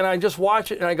fact, and I just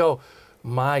watch it, and I go,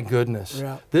 my goodness,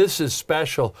 this is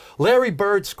special. Larry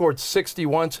Bird scored 60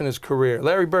 once in his career.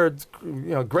 Larry Bird,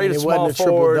 greatest small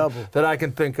forward that I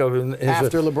can think of.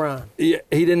 After LeBron. He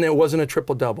didn't. It wasn't a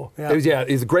triple-double. Yeah.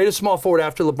 He's the greatest small forward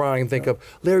after LeBron I can think of.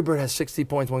 Larry Bird has 60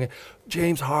 points one game.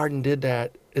 James Harden did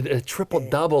that. A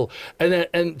triple-double.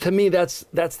 And to me, that's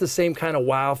the same kind of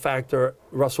wow factor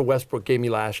Russell Westbrook gave me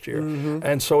last year.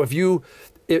 And so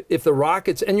if the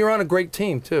Rockets, and you're on a great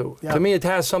team too. To me, it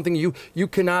has something. You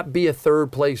cannot be a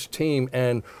third-place team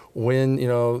and win,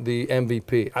 the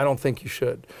MVP. I don't think you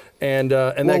should. And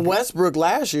Westbrook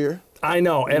last year. I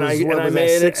know, and I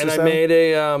made an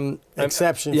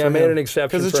exception. Yeah, I made an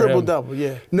exception because it's triple-double.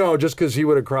 Yeah. No, just because he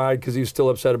would have cried because he was still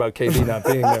upset about KD not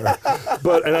being there.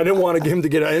 And I didn't want him to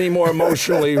get any more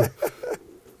emotionally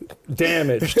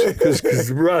damaged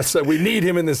because Russ, we need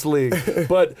him in this league.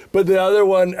 But the other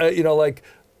one,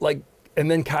 and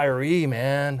then Kyrie,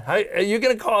 man. Are you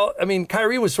going to call? I mean,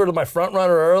 Kyrie was sort of my front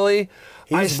runner early.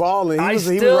 He's balling. He was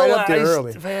right up there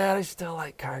early. Man, I still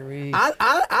like Kyrie.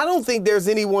 I don't think there's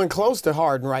anyone close to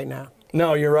Harden right now.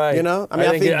 No, you're right.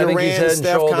 I think Durant and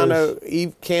Steph kind of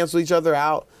cancel each other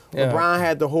out. Yeah. LeBron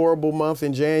had the horrible month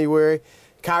in January.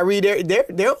 Kyrie,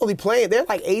 they're only playing. They're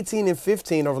like 18 and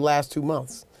 15 over the last 2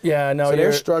 months. Yeah, no, so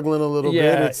they're struggling a little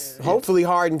bit. Hopefully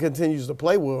Harden continues to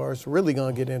play well, or it's really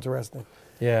going to get interesting.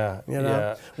 Yeah,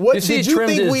 yeah. What did you think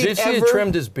Did you see he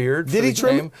trimmed his beard? Did he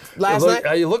trim it last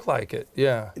night? You look like it.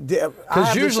 Yeah.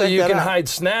 Because usually you can hide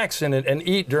snacks in it and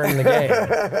eat during the game.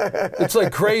 It's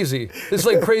like crazy. It's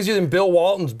like crazier than Bill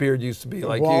Walton's beard used to be.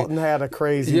 Like Walton had a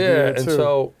crazy beard too. And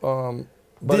so.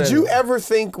 Did you ever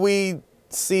think we'd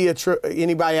see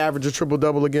anybody average a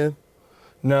triple-double again?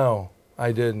 No,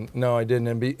 I didn't. No, I didn't.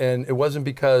 And it wasn't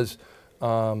because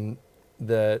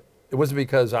It wasn't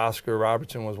because Oscar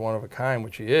Robertson was one of a kind,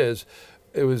 which he is.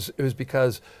 It was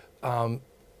because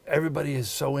everybody is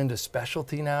so into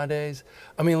specialty nowadays.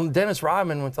 I mean, Dennis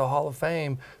Rodman went to the Hall of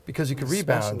Fame because he could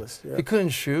rebound. Yeah. He couldn't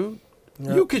shoot.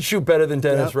 Yep. You could shoot better than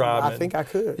Dennis Rodman. I think I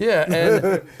could.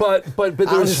 Yeah, but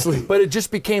it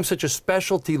just became such a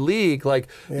specialty league. Like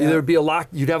there'd be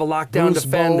you'd have a lockdown Bruce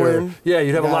defender. Bowen,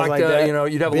 you'd have a lockdown.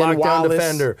 Like you'd have Ben a lockdown Wallace.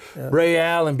 defender. Yeah. Ray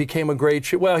Allen became a great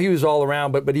shooter. Well, he was all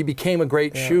around, but he became a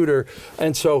great shooter.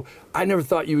 And so I never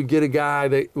thought you would get a guy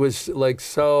that was like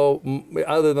so,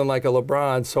 other than like a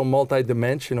LeBron, so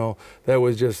multi-dimensional that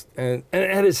was just and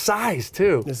at his size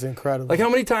too. It's incredible. Like how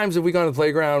many times have we gone to the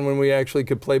playground when we actually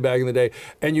could play back in the day,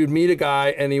 and you'd meet a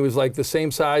guy and he was like the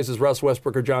same size as Russ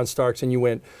Westbrook or John Starks, and you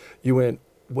went,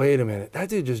 wait a minute, that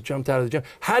dude just jumped out of the gym.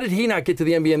 How did he not get to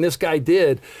the NBA and this guy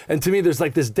did? And to me, there's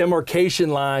like this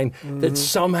demarcation line that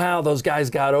somehow those guys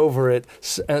got over it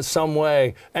some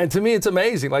way. And to me, it's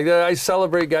amazing. Like I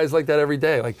celebrate guys like that every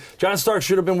day. Like John Starks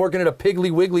should have been working at a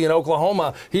Piggly Wiggly in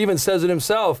Oklahoma. He even says it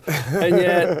himself. And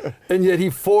yet he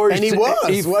forged. And he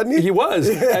was, wasn't he? He was.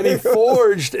 And he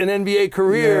forged an NBA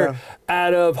career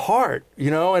out of heart,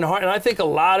 And I think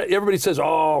everybody says,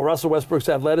 oh, Russell Westbrook's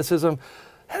athleticism.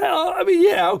 Hell, I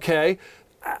mean, okay.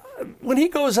 When he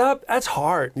goes up, that's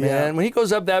hard, man. Yeah. When he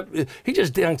goes up, he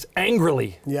just dunks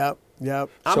angrily. Yep.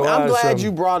 I'm glad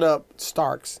you brought up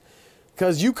Starks,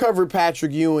 because you covered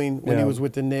Patrick Ewing when he was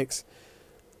with the Knicks.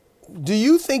 Do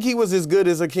you think he was as good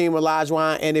as Hakeem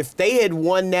Olajuwon? And if they had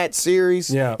won that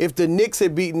series, if the Knicks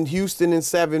had beaten Houston in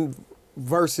 7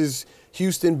 versus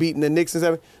Houston beating the Knicks in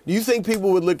 7, do you think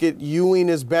people would look at Ewing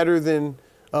as better than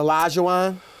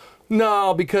Olajuwon?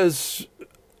 No, because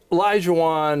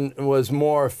Olajuwon was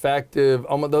more effective.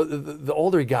 The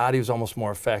older he got, he was almost more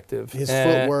effective. His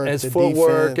footwork,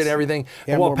 defense, and everything.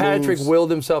 And while Patrick moves.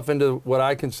 willed himself into what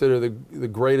I consider the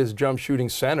greatest jump shooting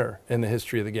center in the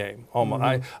history of the game. Almost.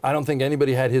 I don't think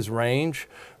anybody had his range.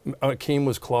 Hakeem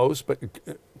was close, but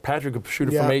Patrick could shoot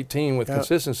it from 18 with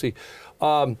consistency.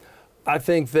 I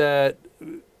think that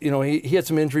he had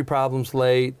some injury problems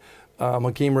late.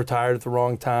 Hakeem retired at the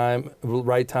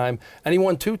right time, and he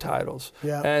won 2 titles.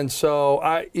 Yeah. And so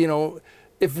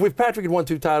if Patrick had won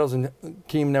 2 titles and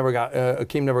Hakeem never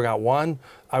got one,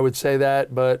 I would say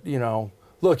that. But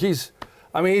look, he's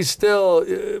still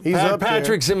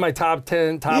Patrick's in my top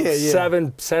 10, top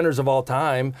 7 centers of all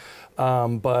time.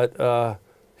 But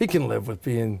he can live with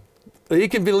being. He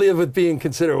can live with being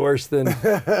considered worse than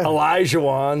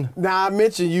Olajuwon. Now I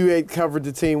mentioned you had covered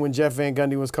the team when Jeff Van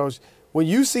Gundy was coach. When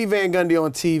you see Van Gundy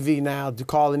on TV now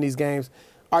calling these games,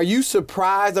 are you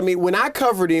surprised? I mean, when I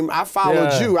covered him, I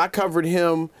followed you. I covered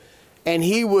him And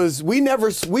we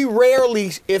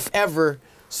rarely, if ever,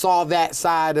 saw that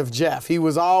side of Jeff. He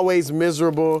was always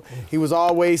miserable. He was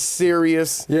always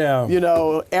serious. Yeah. You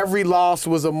know, every loss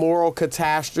was a moral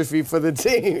catastrophe for the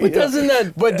team. But doesn't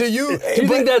that? But do you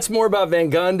think that's more about Van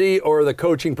Gundy or the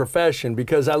coaching profession?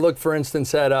 Because I look, for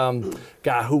instance, at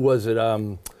God, who was it?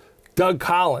 Doug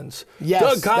Collins. Yes,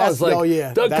 Doug Collins.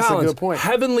 Doug that's Collins, a good point.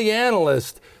 Heavenly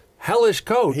analyst. Hellish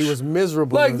coach. He was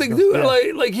miserable. Like the dude,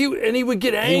 he would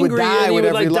get angry and he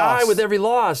would die with every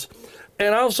loss.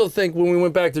 And I also think when we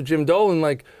went back to Jim Dolan,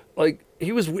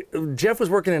 Jeff was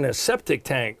working in a septic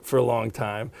tank for a long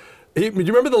time. Do you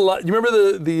remember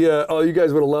oh, you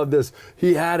guys would have loved this.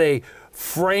 He had a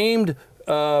framed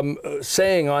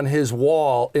saying on his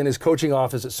wall in his coaching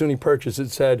office at SUNY Purchase. It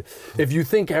said, "If you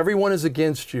think everyone is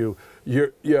against you,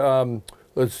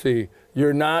 let's see.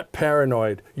 You're not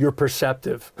paranoid. You're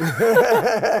perceptive."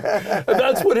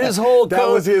 That's what his whole that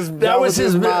was his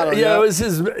motto. Yeah, it was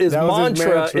his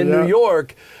mantra in New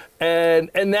York, and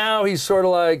now he's sort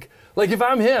of like if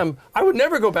I'm him, I would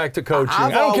never go back to coaching.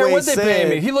 I don't care what they pay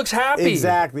me. He looks happy.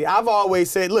 Exactly. I've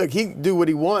always said, look, he can do what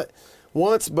he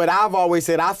wants, but I've always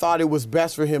said I thought it was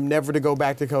best for him never to go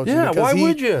back to coaching. Yeah, why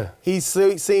would you? He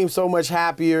seems so much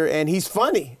happier, and he's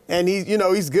funny, and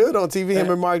he's good on TV. Him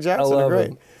and Mark Jackson are great.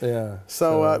 Him. Yeah.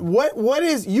 So what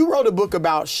is you wrote a book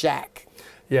about Shaq?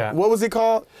 Yeah. What was it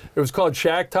called? It was called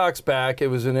Shaq Talks Back. It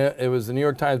was the New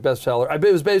York Times bestseller.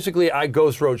 It was basically I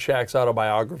ghost wrote Shaq's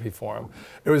autobiography for him.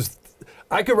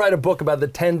 I could write a book about the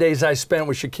 10 days I spent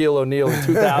with Shaquille O'Neal in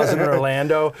 2000 in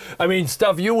Orlando. I mean,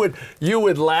 stuff you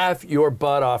would laugh your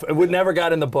butt off. It would never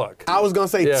got in the book. I was gonna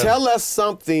say, tell us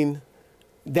something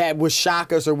that would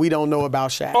shock us or we don't know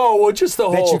about Shaq. Oh, well, just the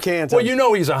whole. That you can tell. Well, you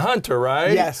know he's a hunter,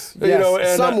 right? Yes. And,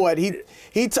 somewhat.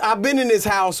 I've been in his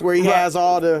house where he has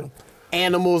all the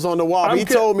animals on the wall. He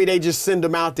told me they just send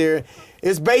them out there.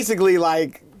 It's basically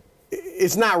like,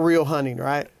 it's not real hunting,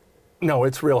 right? No,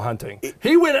 it's real hunting.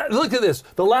 He went. Look at this.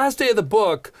 The last day of the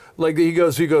book, he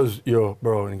goes, yo,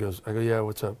 bro, and he goes, I go, yeah,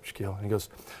 what's up, Shaquille? And he goes,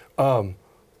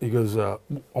 I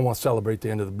want to celebrate the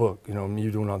end of the book,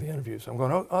 you doing all the interviews. I'm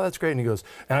going, oh, that's great. And he goes,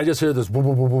 and I just hear this, boo,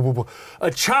 boo, boo, boo, boo, boo.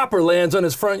 A chopper lands on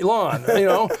his front lawn,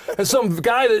 and some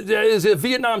guy that is a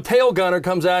Vietnam tail gunner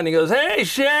comes out and he goes, hey,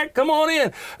 Shaq, come on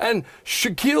in. And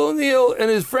Shaquille O'Neal and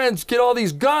his friends get all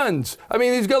these guns. I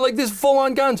mean, he's got these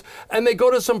full-on guns. And they go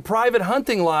to some private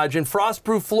hunting lodge in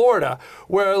Frostproof, Florida,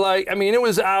 where it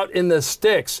was out in the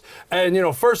sticks. And,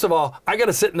 first of all, I got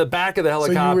to sit in the back of the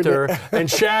helicopter, and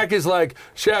Shaq is like,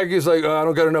 oh, I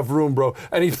don't got enough room, bro.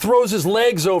 And he throws his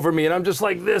legs over me, and I'm just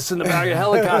like this in the back of the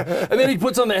helicopter. And then he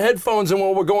puts on the headphones, and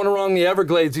while we're going along the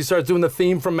Everglades, he starts doing the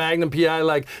theme from Magnum P.I.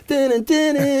 like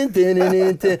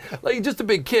just a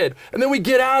big kid. And then we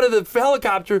get out of the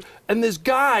helicopter, and this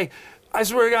guy, I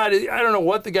swear to God, I don't know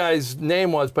what the guy's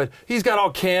name was, but he's got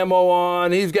all camo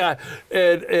on. He's got,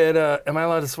 am I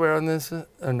allowed to swear on this?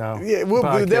 Or no? Yeah,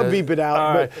 they'll beep it out.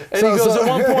 All right. And he goes at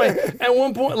one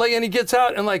point, and he gets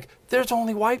out, and there's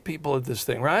only white people at this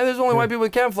thing, right? There's only white people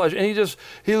with camouflage. And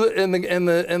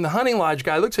and the hunting lodge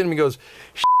guy looks at him and goes,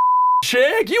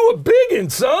 Shaq, you a biggin',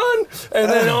 son. And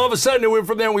then all of a sudden, we went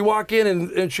from there, and we walk in,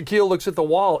 and Shaquille looks at the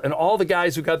wall, and all the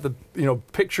guys who got the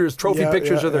pictures, trophy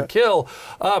pictures of their kill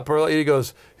up, he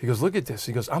goes, look at this.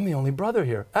 He goes, I'm the only brother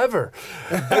here, ever.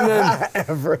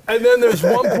 And then there's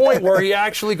one point where he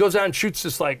actually goes out and shoots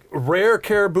this rare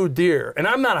caribou deer. And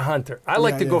I'm not a hunter. I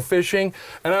like to go fishing,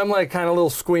 and I'm kind of a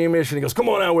little squeamish, and he goes, come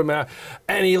on out with me.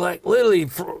 And he literally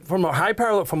from a high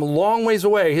power, from a long ways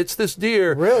away, hits this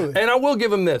deer. Really? And I will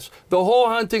give him this. The whole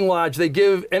hunting lodge, they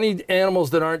give any animals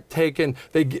that aren't taken,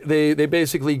 they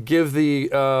basically give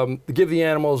the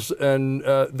animals, and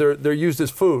they're used as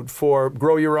food for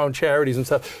grow your own charities and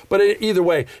stuff. But either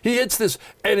way, he hits this,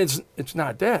 and it's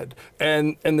not dead.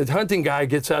 And the hunting guy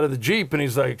gets out of the Jeep, and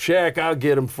he's like, Shaq, I'll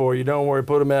get him for you. Don't worry,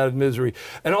 put him out of misery.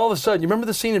 And all of a sudden, you remember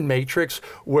the scene in Matrix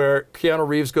where Keanu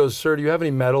Reeves goes, sir, do you have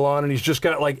any metal on? And he's just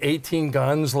got 18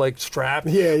 guns strapped.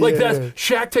 That.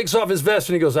 Shaq takes off his vest,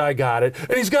 and he goes, I got it.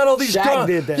 And he's got all these guns.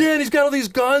 Did that. Yeah, and he's got all these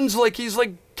guns he's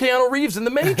like Keanu Reeves in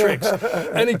the Matrix.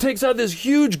 And he takes out this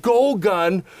huge gold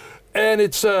gun, and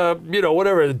it's,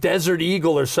 whatever, a Desert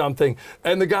Eagle or something.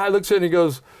 And the guy looks at it and he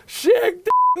goes, Shaq,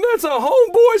 that's a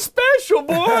homeboy special,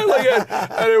 boy. Like, and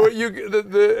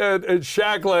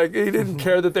Shaq, like, he didn't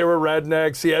care that they were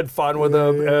rednecks. He had fun with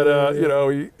them, and you know,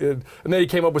 and then he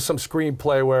came up with some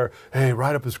screenplay where, hey,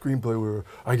 write up a screenplay where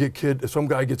some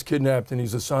guy gets kidnapped, and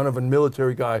he's the son of a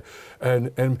military guy,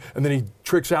 and then he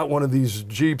tricks out one of these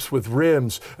Jeeps with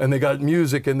rims, and they got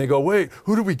music, and they go, wait,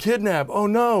 who did we kidnap? Oh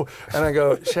no! And I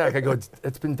go, Shaq,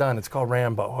 it's been done. It's called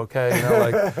Rambo, okay? You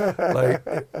know,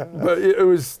 but it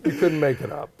was, you couldn't make it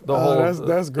up. The whole,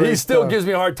 that's great. He still gives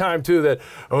me a hard time too. That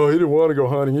he didn't want to go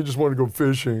hunting. He just wanted to go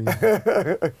fishing.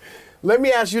 Let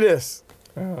me ask you this: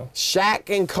 Shaq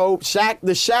and Kobe,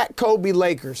 the Shaq Kobe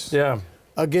Lakers,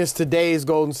 against today's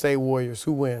Golden State Warriors,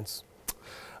 who wins?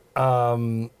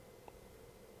 Gosh,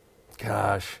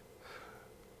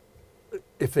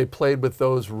 if they played with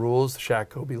those rules, the Shaq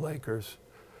Kobe Lakers,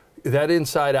 that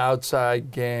inside-outside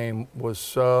game was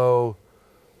so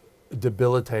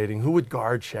debilitating. Who would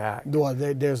guard Shaq? Well,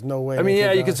 there's no way. I mean,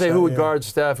 you could say who would guard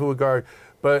Steph, who would guard,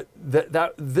 but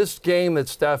this game that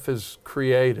Steph has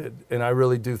created, and I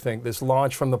really do think this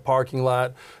launch from the parking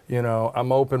lot, you know,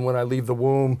 I'm open when I leave the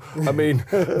womb. I mean,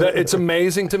 it's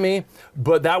amazing to me,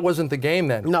 but that wasn't the game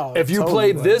then. No. If you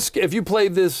played this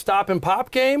stop and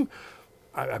pop game,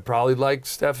 I probably like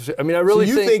Steph. I mean, I really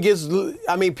think it's.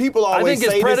 I mean, people always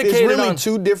say it's really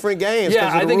two different games.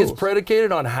 Yeah, I think it's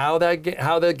predicated on how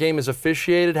that game is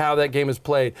officiated, how that game is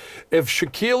played. If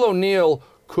Shaquille O'Neal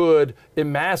could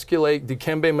emasculate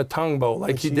Dikembe Mutombo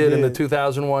like he did in the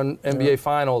 2001 NBA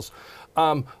Finals,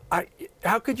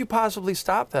 how could you possibly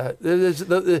stop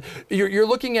that? You're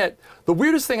looking at the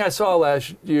weirdest thing I saw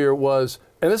last year was,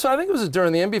 and this I think it was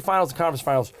during the NBA Finals and Conference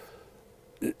Finals.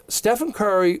 Stephen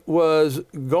Curry was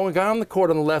going down the court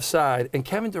on the left side, and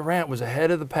Kevin Durant was ahead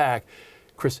of the pack.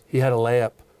 Chris, he had a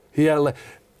layup.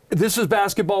 This is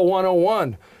basketball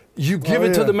 101. You give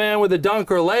it to the man with a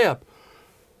dunk or a layup.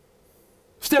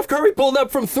 Steph Curry pulled up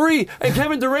from 3, and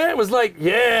Kevin Durant was like,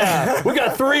 yeah, we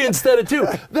got 3 instead of 2.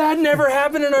 That never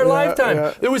happened in our lifetime.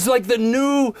 Yeah. It was like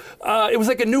it was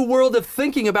like a new world of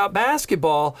thinking about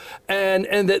basketball, and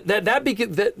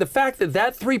the fact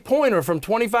that 3-pointer from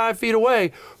 25 feet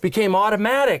away became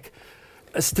automatic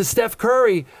to Steph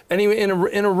Curry, and he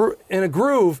in a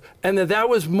groove, and that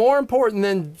was more important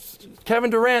than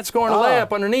Kevin Durant scoring a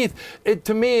layup underneath.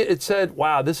 To me, it said,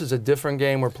 wow, this is a different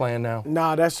game we're playing now.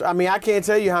 No, I mean, I can't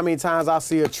tell you how many times I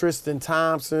see a Tristan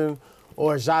Thompson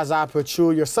or Zaza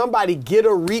Pachulia, somebody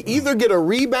either get a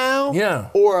rebound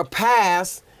or a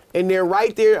pass, and they're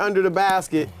right there under the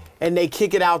basket, and they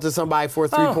kick it out to somebody for a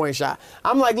three-point shot.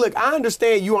 I'm like, look, I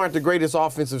understand you aren't the greatest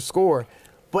offensive scorer,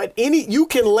 but you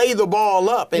can lay the ball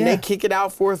up, and they kick it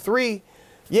out for a 3.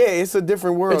 Yeah, it's a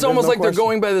different world. It's almost like they're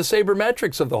going by the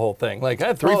sabermetrics of the whole thing. Like, I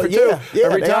had 3 for 2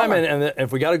 every time, and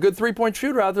if we got a good 3-point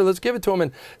shooter out there, let's give it to him.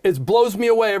 And it blows me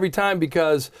away every time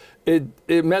because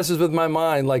it messes with my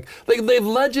mind. Like they've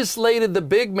legislated the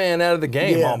big man out of the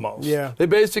game almost. Yeah. They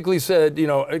basically said, you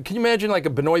know, can you imagine like a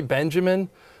Benoit Benjamin?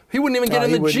 He wouldn't even get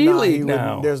in the G League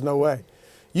now. There's no way.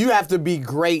 You have to be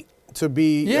great to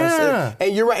be.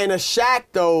 And you're right. And a Shaq,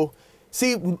 though,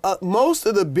 see, most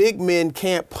of the big men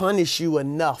can't punish you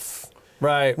enough.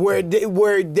 Right. Where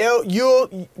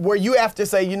you have to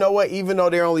say, you know what, even though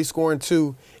they're only scoring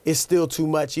 2, it's still too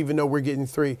much, even though we're getting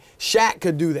 3. Shaq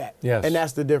could do that. Yes. And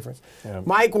that's the difference. Yeah.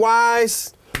 Mike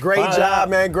Wise, great job,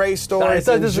 man. Great story. I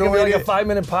thought this was going to be like a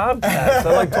 5-minute podcast.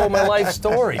 I told my life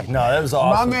story. No, that was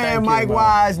awesome. My man, Mike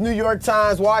Wise, New York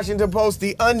Times, Washington Post,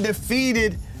 the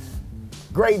Undefeated.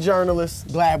 Great journalist.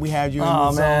 Glad we had you in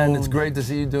the zone. It's great to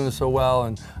see you doing so well,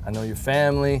 and I know your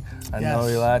family. I know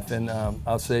your life, and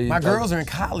I'll say my girls are in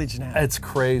college now. It's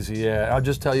crazy, yeah. I'll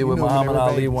just tell you what Muhammad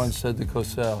Ali once said to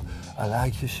Cosell. I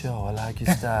like your show, I like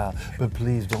your style, but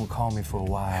please don't call me for a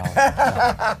while.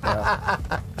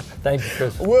 Thank you,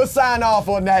 Chris. We'll sign off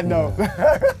on that note.